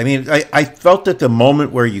 Yeah, I mean, I felt that the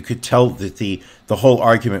moment where you could tell that the whole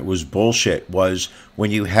argument was bullshit was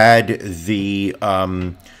when you had the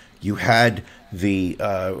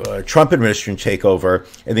Trump administration take over,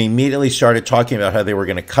 and they immediately started talking about how they were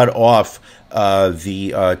going to cut off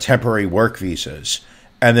the temporary work visas,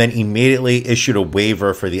 and then immediately issued a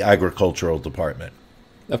waiver for the agricultural department.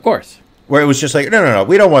 Of course. Where it was just like, no,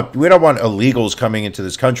 we don't want illegals coming into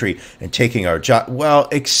this country and taking our job. Well,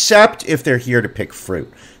 except if they're here to pick fruit,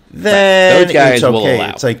 then Those guys it's okay. will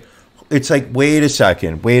allow. It's like, wait a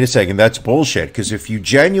second, that's bullshit. Because if you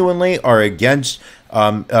genuinely are against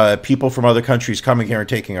people from other countries coming here and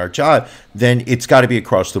taking our job, then it's got to be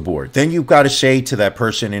across the board. Then you've got to say to that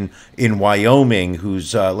person in Wyoming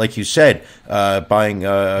who's, like you said, buying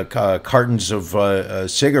cartons of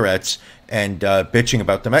cigarettes and bitching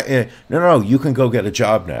about them. No, you can go get a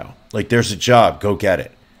job now. Like, there's a job, go get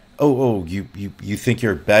it. You think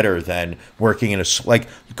you're better than working in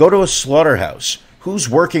go to a slaughterhouse. Who's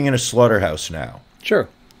working in a slaughterhouse now? Sure.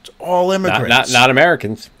 It's all immigrants. Not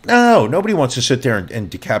Americans. No, nobody wants to sit there and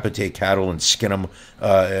decapitate cattle and skin them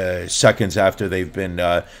seconds after they've been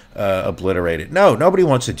obliterated. No, nobody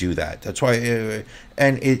wants to do that. That's why,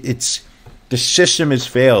 it's the system has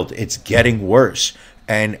failed. It's getting worse.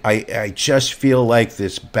 And I just feel like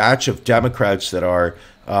this batch of Democrats that are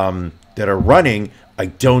running, I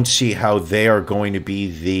don't see how they are going to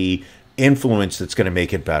be the influence that's going to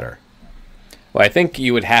make it better. Well, I think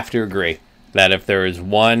you would have to agree that if there is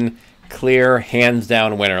one clear,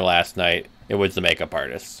 hands-down winner last night, it was the makeup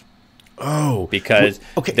artists. Oh. Because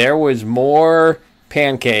okay. There was more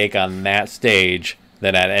pancake on that stage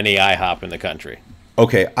than at any IHOP in the country.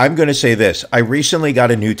 Okay, I'm going to say this. I recently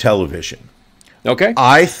got a new television. Okay.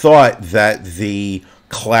 I thought that the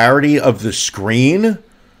clarity of the screen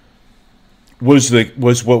was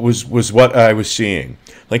what I was seeing.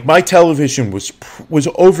 Like, my television was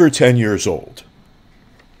over 10 years old.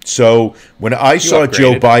 So when I saw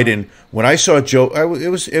Joe Biden,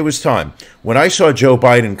 it was time. When I saw Joe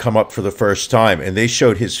Biden come up for the first time and they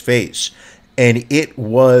showed his face, and it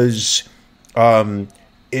was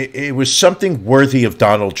it was something worthy of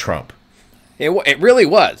Donald Trump. It really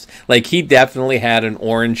was. Like, he definitely had an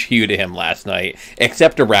orange hue to him last night,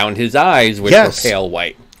 except around his eyes, which were pale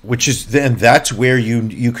white. That's where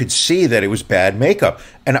you could see that it was bad makeup.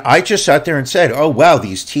 And I just sat there and said, oh, wow,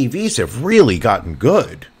 these TVs have really gotten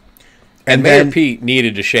good. And Mayor Pete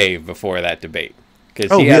needed to shave before that debate,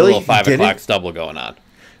 because he had a little 5 o'clock stubble going on.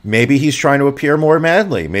 Maybe he's trying to appear more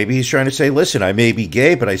manly. Maybe he's trying to say, listen, I may be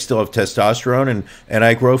gay, but I still have testosterone and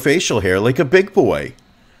I grow facial hair like a big boy.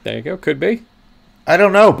 There you go. Could be. I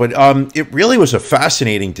don't know, but it really was a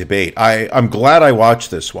fascinating debate. I'm glad I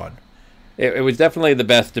watched this one. It was definitely the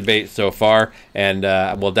best debate so far, and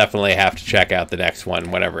we'll definitely have to check out the next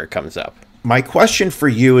one whenever it comes up. My question for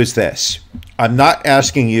you is this. I'm not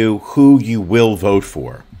asking you who you will vote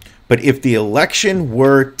for, but if the election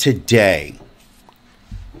were today,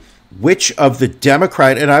 which of the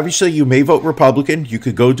Democrat, and obviously you may vote Republican, you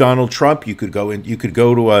could go Donald Trump, you could go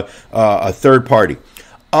to a third party.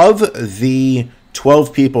 Of the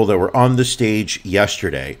 12 people that were on the stage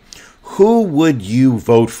yesterday, who would you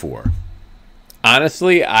vote for?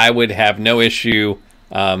 Honestly, I would have no issue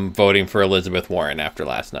voting for Elizabeth Warren after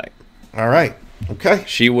last night. All right. Okay.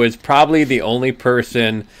 She was probably the only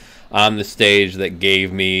person on the stage that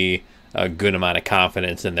gave me a good amount of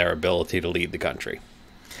confidence in their ability to lead the country.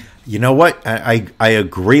 You know what? I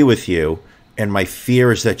agree with you, and my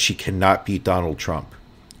fear is that she cannot beat Donald Trump.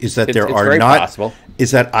 Is that there are not possible.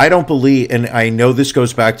 Is that I don't believe, and I know this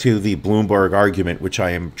goes back to the Bloomberg argument, which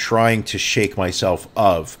I am trying to shake myself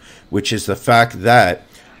of, which is the fact that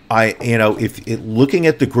looking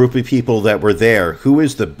at the group of people that were there, who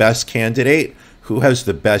is the best candidate, who has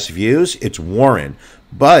the best views, it's Warren.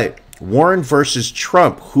 But Warren versus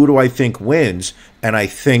Trump, who do I think wins? And I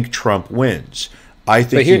think Trump wins. I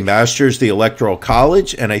think he masters the Electoral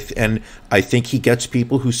College, and I think he gets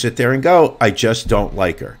people who sit there and go, I just don't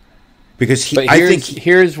like her. Because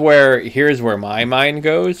here's where my mind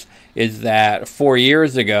goes, is that 4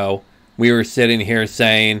 years ago we were sitting here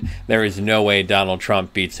saying there is no way Donald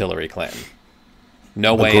Trump beats Hillary Clinton.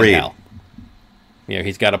 No way in hell.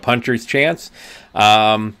 He's got a puncher's chance.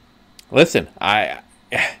 Listen,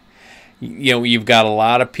 you've got a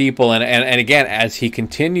lot of people, and again, as he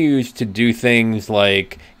continues to do things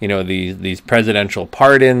like these presidential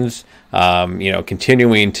pardons,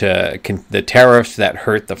 continuing the tariffs that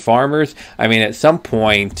hurt the farmers. I mean, at some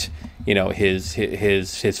point,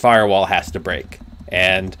 his firewall has to break,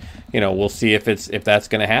 and we'll see if that's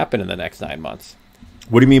going to happen in the next 9 months.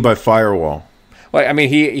 What do you mean by firewall? Well, I mean,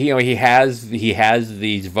 he has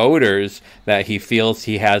these voters that he feels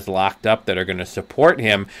he has locked up that are going to support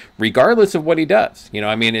him regardless of what he does.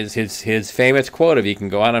 I mean, is his famous quote of he can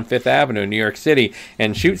go out on Fifth Avenue in New York City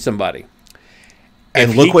and shoot somebody.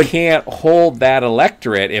 And if he can't hold that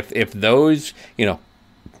electorate, if those,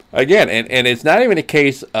 again, and it's not even a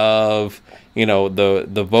case of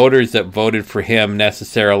the voters that voted for him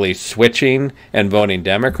necessarily switching and voting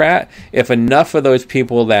Democrat. If enough of those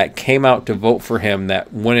people that came out to vote for him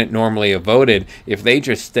that wouldn't normally have voted, if they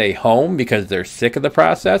just stay home because they're sick of the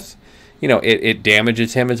process, it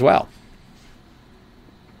damages him as well.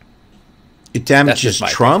 It damages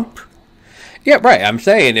Trump? Yeah, right. I'm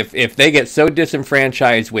saying if they get so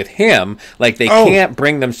disenfranchised with him, like they can't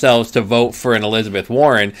bring themselves to vote for an Elizabeth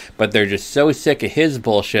Warren, but they're just so sick of his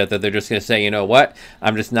bullshit that they're just going to say, you know what,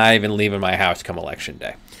 I'm just not even leaving my house come election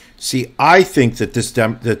day. See, I think that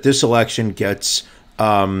this election gets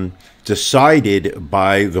decided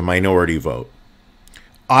by the minority vote.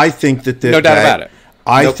 I think that no doubt about it.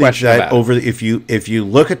 I think that if you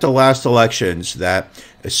look at the last elections, that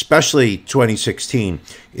especially 2016,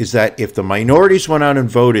 is that if the minorities went out and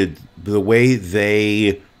voted the way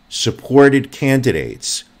they supported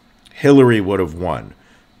candidates, Hillary would have won.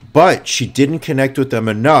 But she didn't connect with them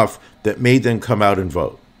enough that made them come out and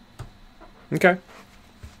vote. Okay.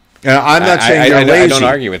 I'm not saying they're lazy. I don't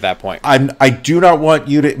argue with that point. I do not want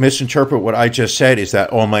you to misinterpret what I just said is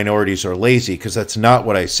that all minorities are lazy, because that's not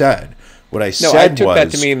what I said. What I said was... I took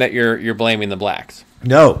that to mean that you're blaming the blacks.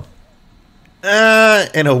 No.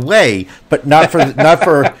 In a way, but not for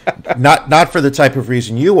the type of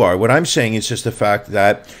reason you are. What I'm saying is just the fact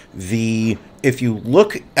that if you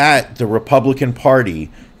look at the Republican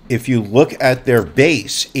Party, if you look at their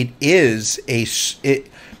base, it is a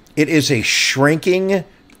shrinking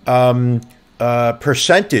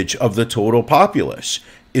percentage of the total populace.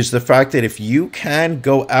 Is the fact that if you can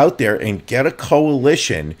go out there and get a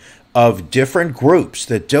coalition of different groups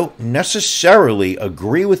that don't necessarily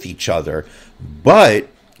agree with each other, but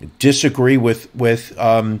disagree with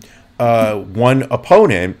one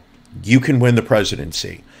opponent, you can win the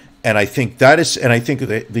presidency. And I think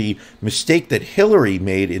that the mistake that Hillary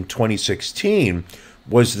made in 2016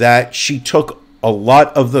 was that she took a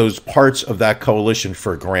lot of those parts of that coalition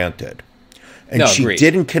for granted. And she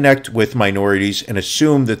didn't connect with minorities and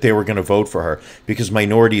assumed that they were going to vote for her, because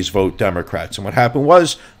minorities vote Democrats. And what happened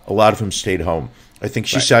was a lot of them stayed home. I think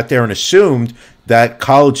she sat there and assumed that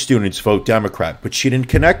college students vote Democrat, but she didn't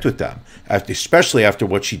connect with them, especially after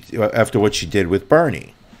what she did with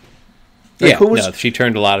Bernie. She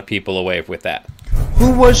turned a lot of people away with that.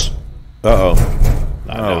 Who was? No,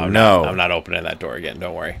 I'm not opening that door again.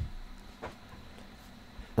 Don't worry.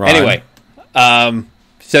 Ron? Anyway,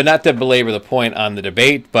 so not to belabor the point on the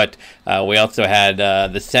debate, but we also had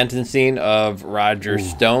the sentencing of Roger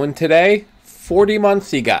Stone today. 40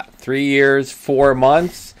 months he got. 3 years, 4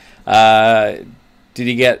 months. Did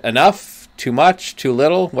he get enough? Too much? Too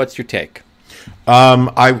little? What's your take?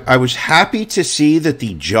 I was happy to see that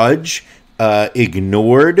the judge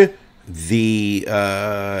ignored the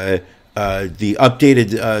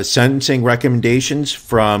updated sentencing recommendations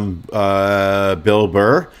from Bill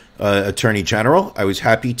Burr, Attorney General. I was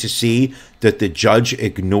happy to see that the judge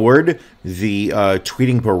ignored the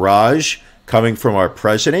tweeting barrage coming from our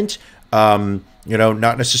president.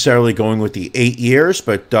 Not necessarily going with the 8 years,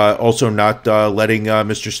 but also not letting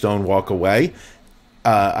Mr. Stone walk away.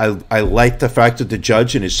 I like the fact that the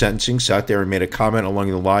judge in his sentencing sat there and made a comment along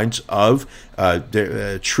the lines of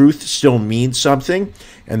truth still means something,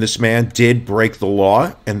 and this man did break the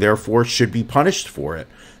law and therefore should be punished for it.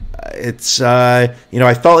 I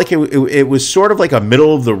felt like it was sort of like a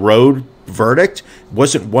middle of the road verdict. It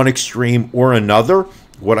wasn't one extreme or another.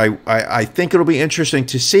 What I think it'll be interesting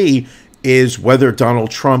to see is whether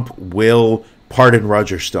Donald Trump will pardon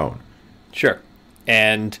Roger Stone. Sure.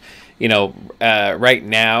 And, right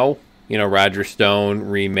now, Roger Stone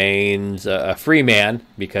remains a free man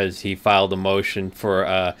because he filed a motion for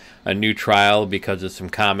a new trial because of some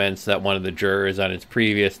comments that one of the jurors on his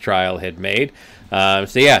previous trial had made.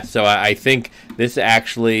 So I think this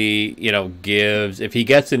actually, gives, if he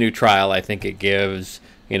gets a new trial, I think it gives,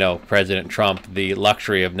 President Trump the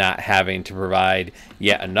luxury of not having to provide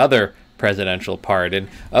yet another presidential pardon,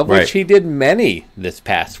 of which he did many this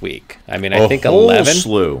past week. I mean, I think 11.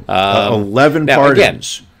 Slew. 11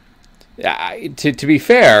 pardons. Again, to be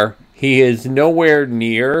fair, he is nowhere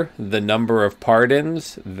near the number of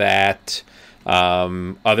pardons that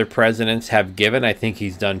other presidents have given. I think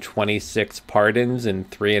he's done 26 pardons in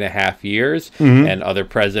 3.5 years, and other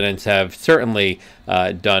presidents have certainly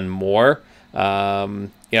done more.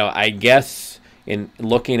 I guess in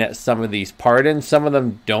looking at some of these pardons, some of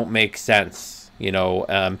them don't make sense.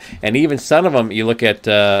 And even some of them, you look at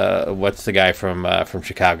what's the guy from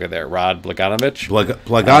Chicago there, Rod Blagojevich.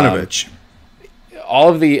 Blagojevich. All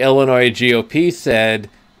of the Illinois GOP said,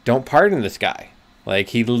 don't pardon this guy. Like,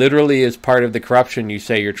 he literally is part of the corruption you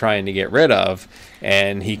say you're trying to get rid of,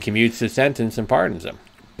 and he commutes his sentence and pardons him.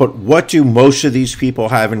 But what do most of these people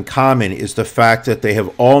have in common is the fact that they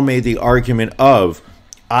have all made the argument of,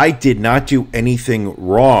 I did not do anything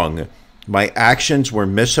wrong. My actions were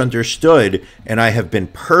misunderstood, and I have been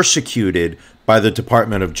persecuted by the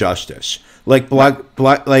Department of Justice. Like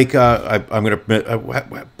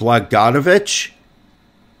Blagojevich.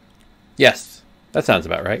 Yes, that sounds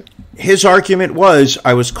about right. His argument was,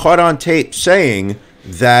 I was caught on tape saying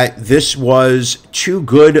that this was too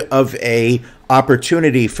good of a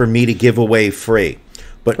opportunity for me to give away free.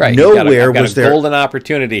 But nowhere was there a golden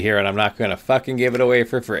opportunity here, and I'm not going to fucking give it away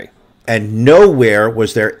for free. And nowhere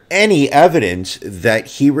was there any evidence that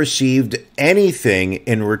he received anything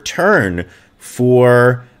in return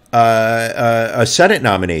for a Senate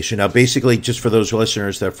nomination. Now, basically, just for those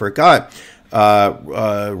listeners that forgot,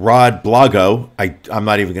 Rod Blago, I'm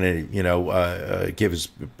not even going to,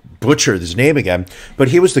 butcher his name again, but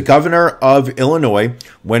he was the governor of Illinois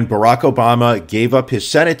when Barack Obama gave up his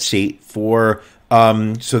Senate seat for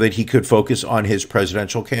so that he could focus on his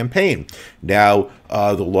presidential campaign. Now,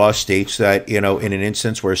 the law states that, in an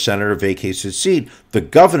instance where a senator vacates his seat, the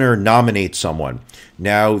governor nominates someone.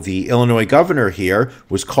 Now, the Illinois governor here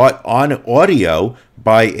was caught on audio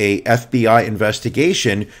by a FBI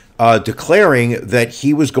investigation declaring that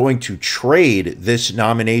he was going to trade this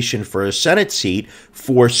nomination for a Senate seat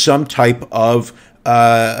for some type of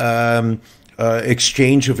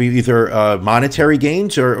exchange of either monetary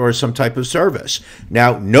gains or some type of service.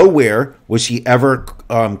 Now, nowhere was he ever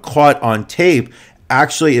caught on tape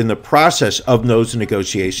actually in the process of those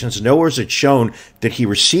negotiations. Nowhere is it shown that he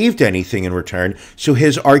received anything in return. So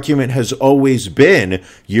his argument has always been,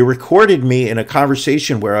 you recorded me in a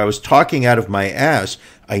conversation where I was talking out of my ass.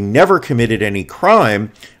 I never committed any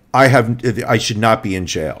crime. I should not be in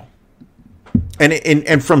jail.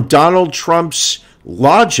 And from Donald Trump's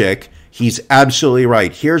logic, he's absolutely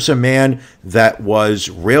right. Here's a man that was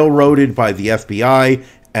railroaded by the FBI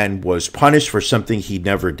and was punished for something he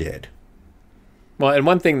never did. Well, and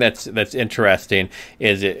one thing that's interesting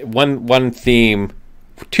is one theme,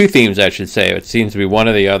 two themes, I should say. It seems to be one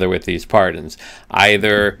or the other with these pardons.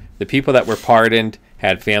 Either the people that were pardoned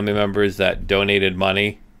had family members that donated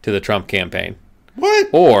money to the Trump campaign. What?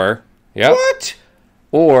 Or, yep. What?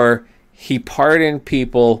 Or he pardoned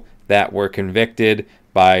people that were convicted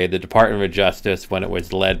by the Department of Justice when it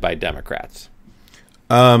was led by Democrats.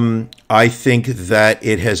 I think that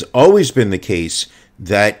it has always been the case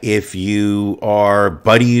that if you are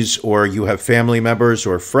buddies or you have family members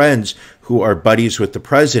or friends who are buddies with the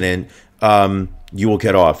president, you will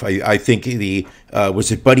get off. I think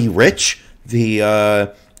was it Buddy Rich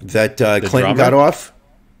that Clinton drummer? got off?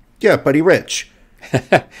 Yeah, Buddy Rich.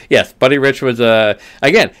 Yes, Buddy Rich was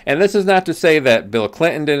again, and this is not to say that Bill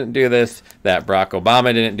Clinton didn't do this, that Barack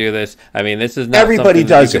Obama didn't do this. I mean, this is not Everybody something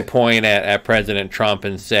does that you can point at President Trump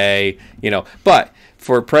and say, but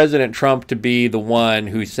for President Trump to be the one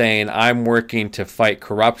who's saying, I'm working to fight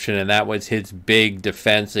corruption, and that was his big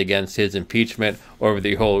defense against his impeachment over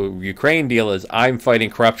the whole Ukraine deal, is I'm fighting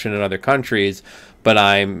corruption in other countries, but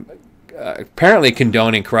I'm apparently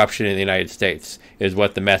condoning corruption in the United States, is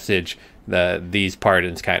what the message these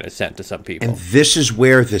pardons kind of sent to some people. And this is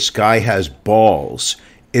where this guy has balls,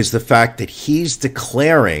 is the fact that he's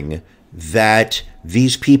declaring that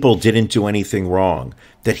these people didn't do anything wrong,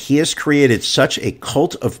 that he has created such a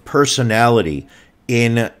cult of personality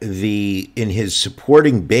in his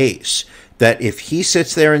supporting base that if he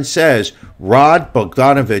sits there and says Rod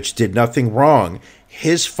Bogdanovich did nothing wrong,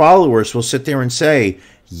 his followers will sit there and say,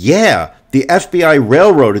 yeah, the FBI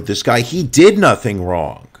railroaded this guy. He did nothing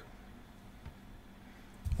wrong.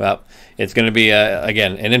 Well, it's going to be,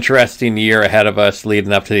 again, an interesting year ahead of us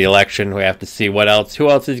leading up to the election. We have to see who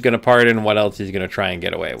else he's going to pardon, what else he's going to try and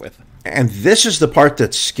get away with. And this is the part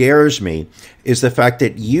that scares me, is the fact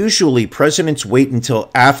that usually presidents wait until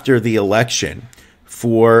after the election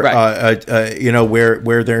for Right.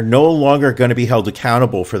 where they're no longer going to be held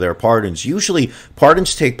accountable for their pardons. Usually,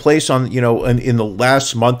 pardons take place on in the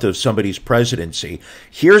last month of somebody's presidency.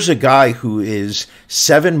 Here's a guy who is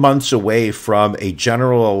 7 months away from a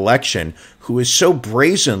general election, who is so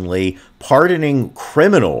brazenly pardoning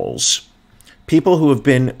criminals, people who have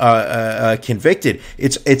been convicted.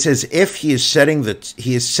 It's as if he is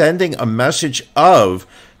sending a message of,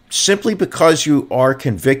 simply because you are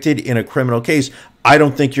convicted in a criminal case, I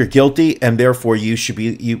don't think you're guilty, and therefore you should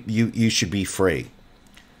be free.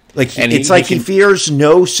 He fears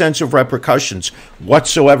no sense of repercussions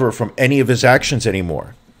whatsoever from any of his actions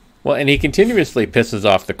anymore. Well, and he continuously pisses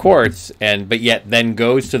off the courts, but yet then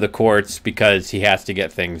goes to the courts because he has to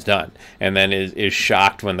get things done, and then is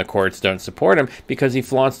shocked when the courts don't support him because he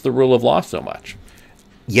flaunts the rule of law so much.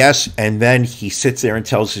 Yes, and then he sits there and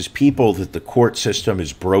tells his people that the court system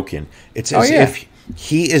is broken. It's as if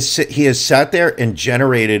he has sat there and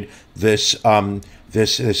generated this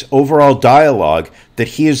this overall dialogue that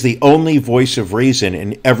he is the only voice of reason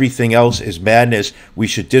and everything else is madness. We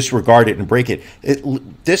should disregard it and break it.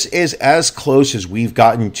 This is as close as we've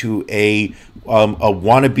gotten to a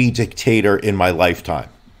wannabe dictator in my lifetime.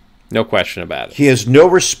 No question about it. He has no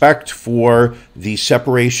respect for the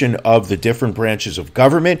separation of the different branches of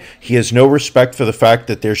government. He has no respect for the fact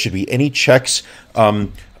that there should be any checks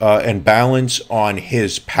and balance on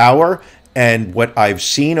his power. And what I've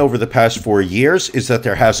seen over the past 4 years is that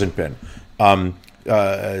there hasn't been.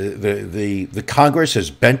 The Congress has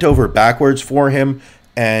bent over backwards for him,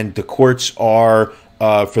 and the courts are,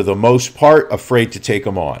 for the most part, afraid to take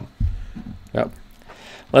him on. Yep.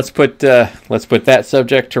 Let's put that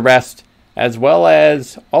subject to rest, as well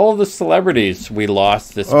as all of the celebrities we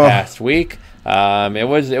lost this past week. It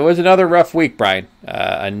was another rough week, Brian.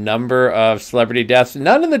 A number of celebrity deaths.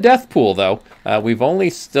 None in the death pool, though. We've only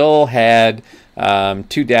still had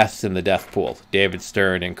 2 deaths in the death pool: David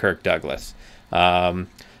Stern and Kirk Douglas.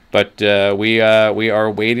 But we are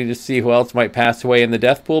waiting to see who else might pass away in the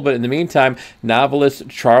death pool. But in the meantime, novelist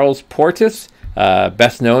Charles Portis,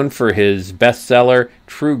 best known for his bestseller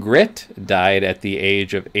True Grit, died at the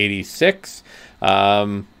age of 86.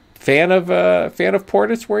 Fan of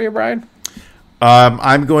Portis, were you, Brian?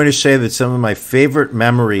 I'm going to say that some of my favorite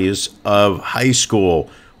memories of high school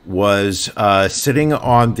was sitting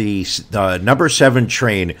on the number 7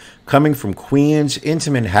 train coming from Queens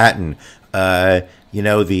into Manhattan.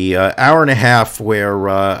 The hour and a half where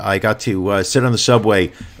I got to sit on the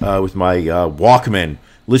subway with my Walkman,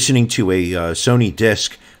 listening to a Sony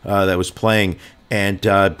disc that was playing, and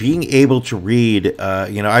being able to read.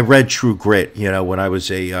 I read True Grit, when I was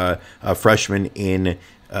a freshman in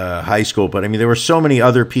high school. But I mean, there were so many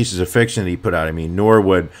other pieces of fiction that he put out. I mean,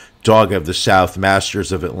 Norwood, Dog of the South,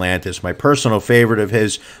 Masters of Atlantis. My personal favorite of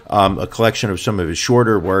his, a collection of some of his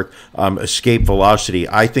shorter work, Escape Velocity.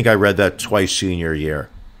 I think I read that twice senior year.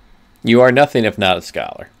 You are nothing if not a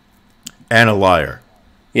scholar. And a liar.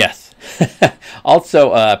 Yes.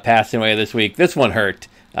 Also passing away this week. This one hurt.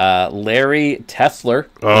 Larry Tesler.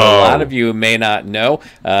 A lot of you may not know,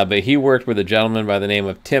 but he worked with a gentleman by the name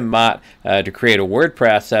of Tim Mott to create a word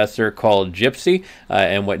processor called Gypsy.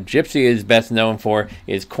 And what Gypsy is best known for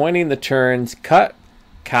is coining the terms cut,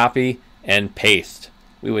 copy, and paste.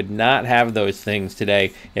 We would not have those things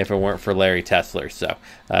today if it weren't for Larry Tesler. So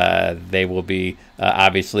they will be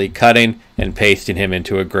obviously cutting and pasting him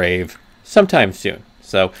into a grave sometime soon.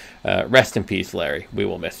 So rest in peace, Larry. We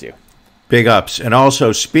will miss you. Big ups. And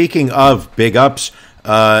also, speaking of big ups,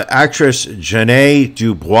 actress Janae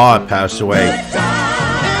Dubois passed away.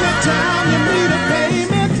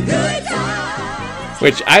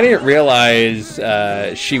 Which I didn't realize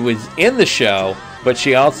she was in the show, but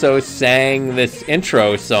she also sang this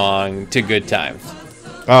intro song to Good Times.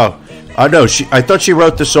 Oh, no. I thought she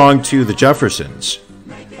wrote the song to the Jeffersons.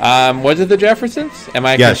 Was it the Jeffersons? Am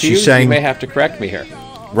I yes, confused? She sang, you may have to correct me here.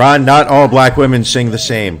 Ron, not all black women sing the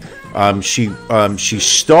same. She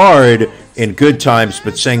starred in Good Times,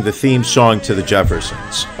 but sang the theme song to the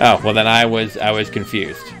Jeffersons. Oh, well then I was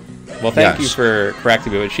confused. Well, thank you for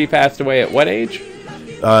correcting me. But she passed away at what age?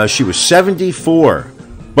 She was 74,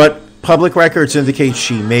 but public records indicate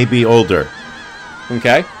she may be older.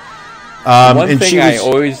 Okay. One thing I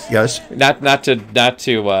always not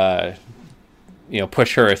to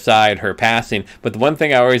push her aside, her passing. But the one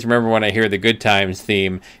thing I always remember when I hear the Good Times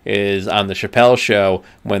theme is on the Chappelle Show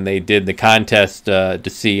when they did the contest to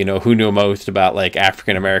see, who knew most about like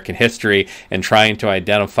African American history and trying to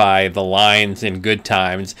identify the lines in Good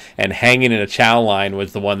Times, and hanging in a chow line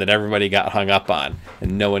was the one that everybody got hung up on,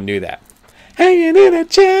 and no one knew that. Hanging in a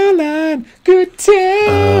chow line, good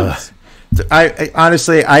times. I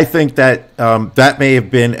honestly, I think that that may have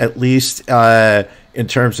been, at least in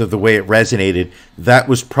terms of the way it resonated, that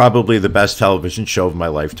was probably the best television show of my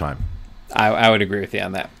lifetime. I would agree with you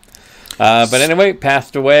on that. But anyway,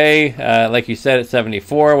 passed away, like you said, at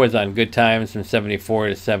 74, was on Good Times from 74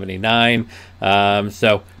 to 79.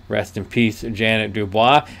 So rest in peace, Janet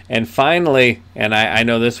Dubois. And finally, and I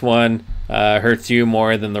know this one hurts you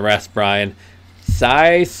more than the rest, Brian,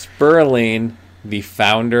 Cy Sperling, the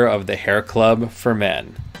founder of the Hair Club for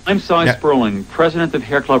Men. I'm Cy Sperling, president of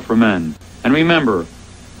Hair Club for Men. And remember,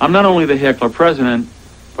 I'm not only the Hair Club president,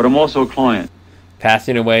 but I'm also a client.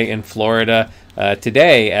 Passing away in Florida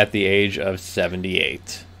today at the age of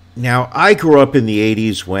 78. Now, I grew up in the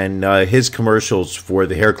 80s when his commercials for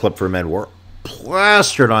the Hair Club for Men were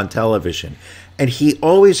plastered on television. And he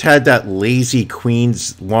always had that lazy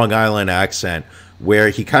Queens, Long Island accent where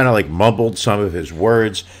he kind of like mumbled some of his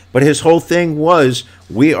words. But his whole thing was,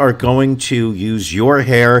 we are going to use your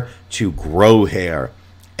hair to grow hair.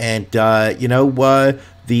 And,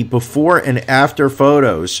 the before and after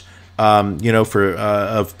photos,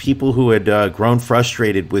 of people who had grown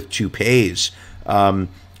frustrated with toupees and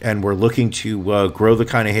were looking to grow the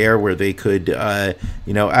kind of hair where they could,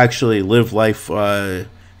 actually live life, to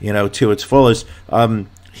its fullest.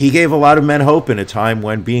 He gave a lot of men hope in a time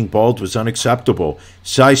when being bald was unacceptable.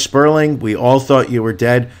 Cy Sperling, we all thought you were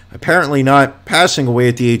dead. Apparently not. Passing away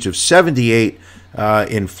at the age of 78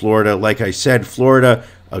 in Florida. Like I said, Florida,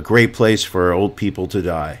 a great place for old people to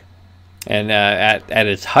die. And at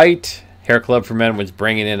its height, Hair Club for Men was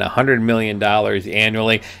bringing in $100 million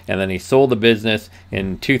annually, and then he sold the business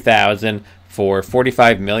in 2000 for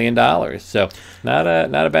 $45 million. So not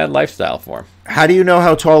a bad lifestyle for him. How do you know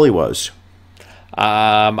how tall he was?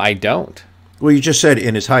 I don't. Well, you just said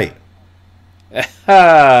in his height.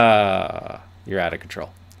 You're out of control.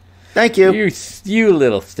 Thank you. You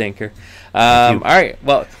little stinker. All right.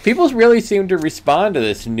 Well, people really seem to respond to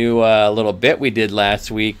this new little bit we did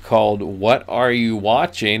last week called What Are You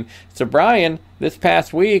Watching? So, Brian, this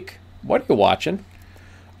past week, what are you watching?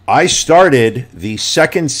 I started the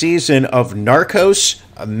second season of Narcos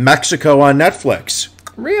Mexico on Netflix.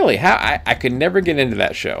 Really? How? I could never get into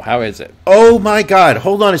that show. How is it? Oh, my God.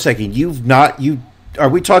 Hold on a second. Are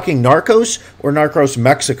we talking Narcos or Narcos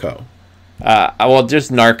Mexico? Well,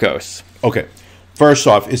 just Narcos. Okay. First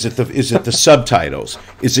off, is it the subtitles?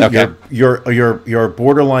 Is it okay. your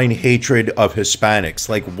borderline hatred of Hispanics?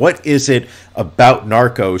 Like, what is it about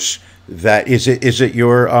Narcos that is it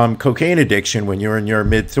your cocaine addiction when you're in your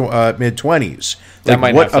mid 20s? That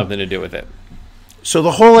might have something to do with it. So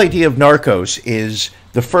the whole idea of Narcos is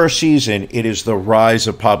the first season. It is the rise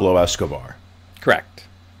of Pablo Escobar. Correct.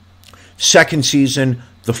 Second season,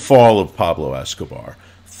 the fall of Pablo Escobar.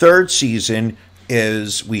 Third season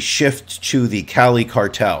is we shift to the Cali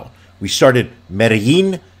cartel. We started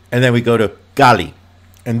Medellin, and then we go to Cali.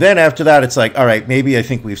 And then after that, it's like, all right, maybe I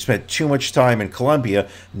think we've spent too much time in Colombia.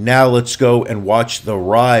 Now let's go and watch the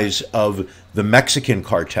rise of the Mexican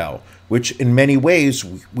cartel, which in many ways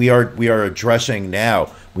we are addressing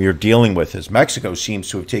now. We are dealing with, as Mexico seems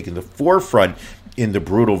to have taken the forefront in the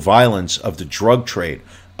brutal violence of the drug trade.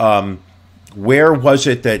 Where was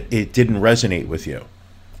it that it didn't resonate with you?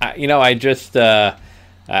 I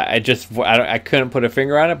couldn't put a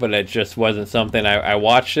finger on it, but it just wasn't something. I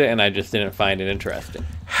watched it and I just didn't find it interesting.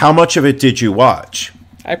 How much of it did you watch?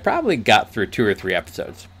 I probably got through 2 or 3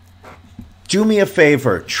 episodes. Do me a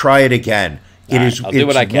favor, try it again. It's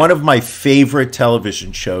one of my favorite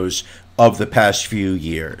television shows of the past few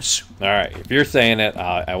years. All right, if you're saying it,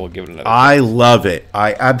 I will give it another. I love it.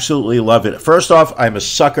 I absolutely love it. First off, I'm a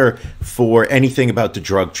sucker for anything about the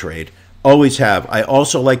drug trade. Always have. I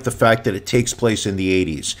also like the fact that it takes place in the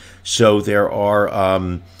 80s. So there are,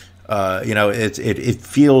 it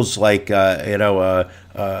feels like, a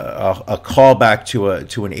callback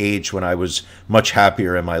to an age when I was much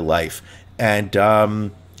happier in my life.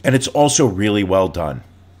 And it's also really well done.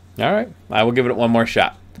 All right. I will give it one more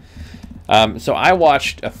shot. So I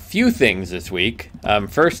watched a few things this week.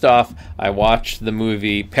 First off, I watched the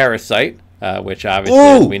movie Parasite. Which obviously,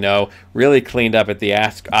 as we know, really cleaned up at the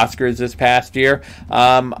Oscars this past year.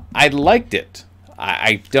 I liked it.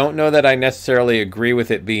 I don't know that I necessarily agree with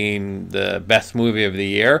it being the best movie of the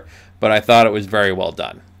year, but I thought it was very well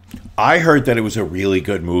done. I heard that it was a really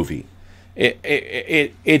good movie.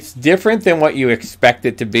 It's different than what you expect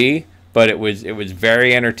it to be, but it was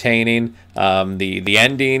very entertaining. The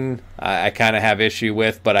ending I kind of have issue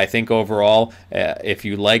with, but I think overall, if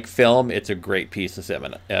you like film, it's a great piece of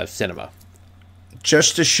cinema.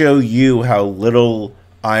 Just to show you how little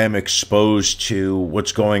I am exposed to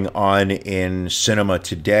what's going on in cinema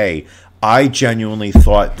today, I genuinely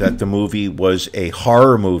thought that the movie was a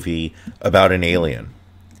horror movie about an alien.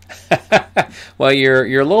 Well,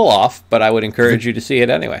 you're a little off, but I would encourage you to see it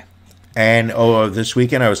anyway. And this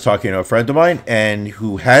weekend I was talking to a friend of mine and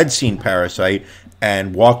who had seen Parasite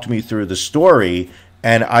and walked me through the story,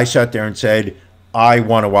 and I sat there and said, I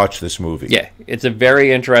want to watch this movie. Yeah, it's a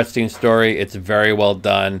very interesting story. It's very well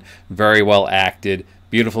done, very well acted,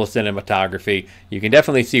 beautiful cinematography. You can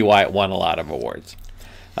definitely see why it won a lot of awards.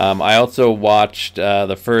 I also watched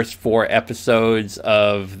the first 4 episodes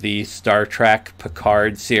of the Star Trek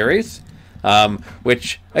Picard series,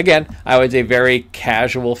 which, again, I was a very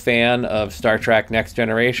casual fan of Star Trek Next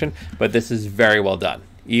Generation, but this is very well done.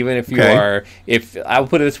 Even if you are, I'll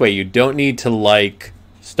put it this way, you don't need to like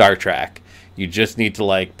Star Trek. You just need to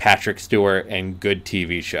like Patrick Stewart and good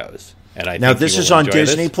TV shows. And I now think this is on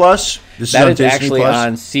Disney Plus. That is actually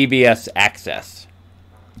on CBS Access,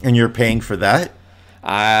 and you're paying for that.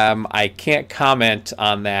 I can't comment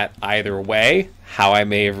on that either way, how I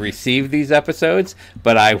may have received these episodes,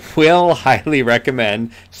 but I will highly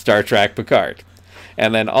recommend Star Trek Picard.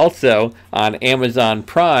 And then also on Amazon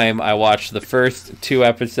Prime, I watched the first 2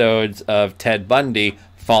 episodes of Ted Bundy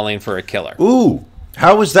Falling for a Killer. Ooh,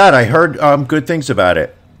 how was that? I heard good things about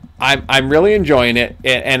it. I'm really enjoying it,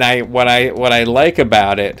 and what I like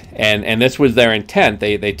about it, and this was their intent.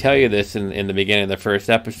 They tell you this in the beginning of the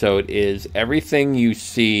first episode, is everything you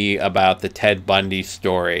see about the Ted Bundy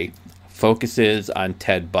story focuses on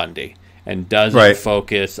Ted Bundy and doesn't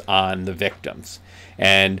focus on the victims.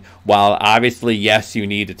 And while obviously, yes, you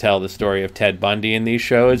need to tell the story of Ted Bundy in these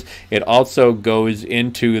shows, it also goes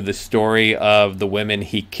into the story of the women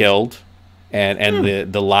he killed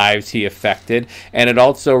and the lives he affected. And it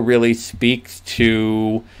also really speaks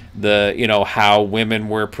to the, how women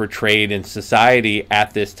were portrayed in society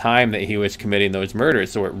at this time that he was committing those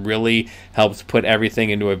murders. So it really helps put everything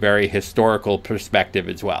into a very historical perspective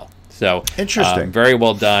as well. So interesting. Very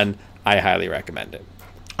well done. I highly recommend it.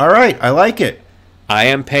 All right. I like it. I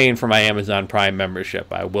am paying for my Amazon Prime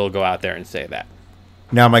membership. I will go out there and say that.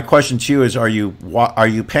 Now, my question to you is, are you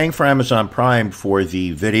paying for Amazon Prime for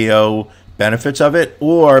the video benefits of it,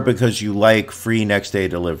 or because you like free next day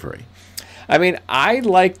delivery? I mean, I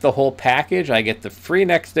like the whole package. I get the free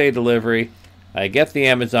next day delivery, I get the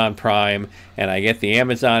Amazon Prime, and I get the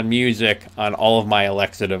Amazon Music on all of my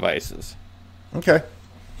Alexa devices. Okay.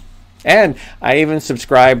 And I even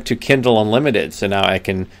subscribe to Kindle Unlimited, so now I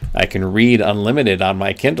can read unlimited on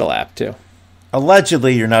my Kindle app too.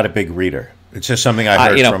 Allegedly, you're not a big reader. It's just something I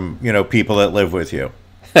heard from people that live with you.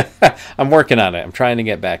 I'm working on it. I'm trying to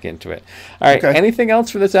get back into it. All right. Okay. Anything else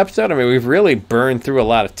for this episode? I mean, we've really burned through a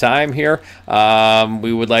lot of time here.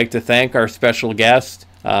 We would like to thank our special guest,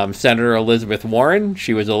 Senator Elizabeth Warren.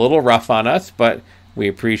 She was a little rough on us, but we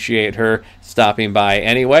appreciate her stopping by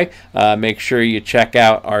anyway. Make sure you check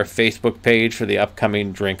out our Facebook page for the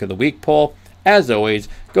upcoming Drink of the Week poll. As always,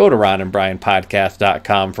 go to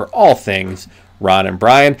RonandBrianPodcast.com for all things Ron and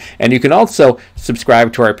Brian. And you can also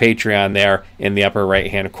subscribe to our Patreon there in the upper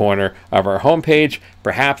right-hand corner of our homepage.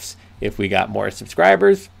 Perhaps if we got more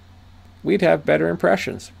subscribers, we'd have better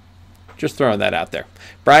impressions. Just throwing that out there.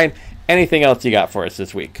 Brian, anything else you got for us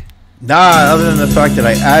this week? Nah, other than the fact that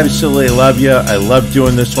I absolutely love you. I love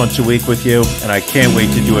doing this once a week with you, and I can't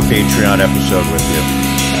wait to do a Patreon episode with you.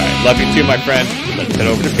 All right, love you too, my friend. Let's head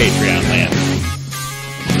over to Patreon land.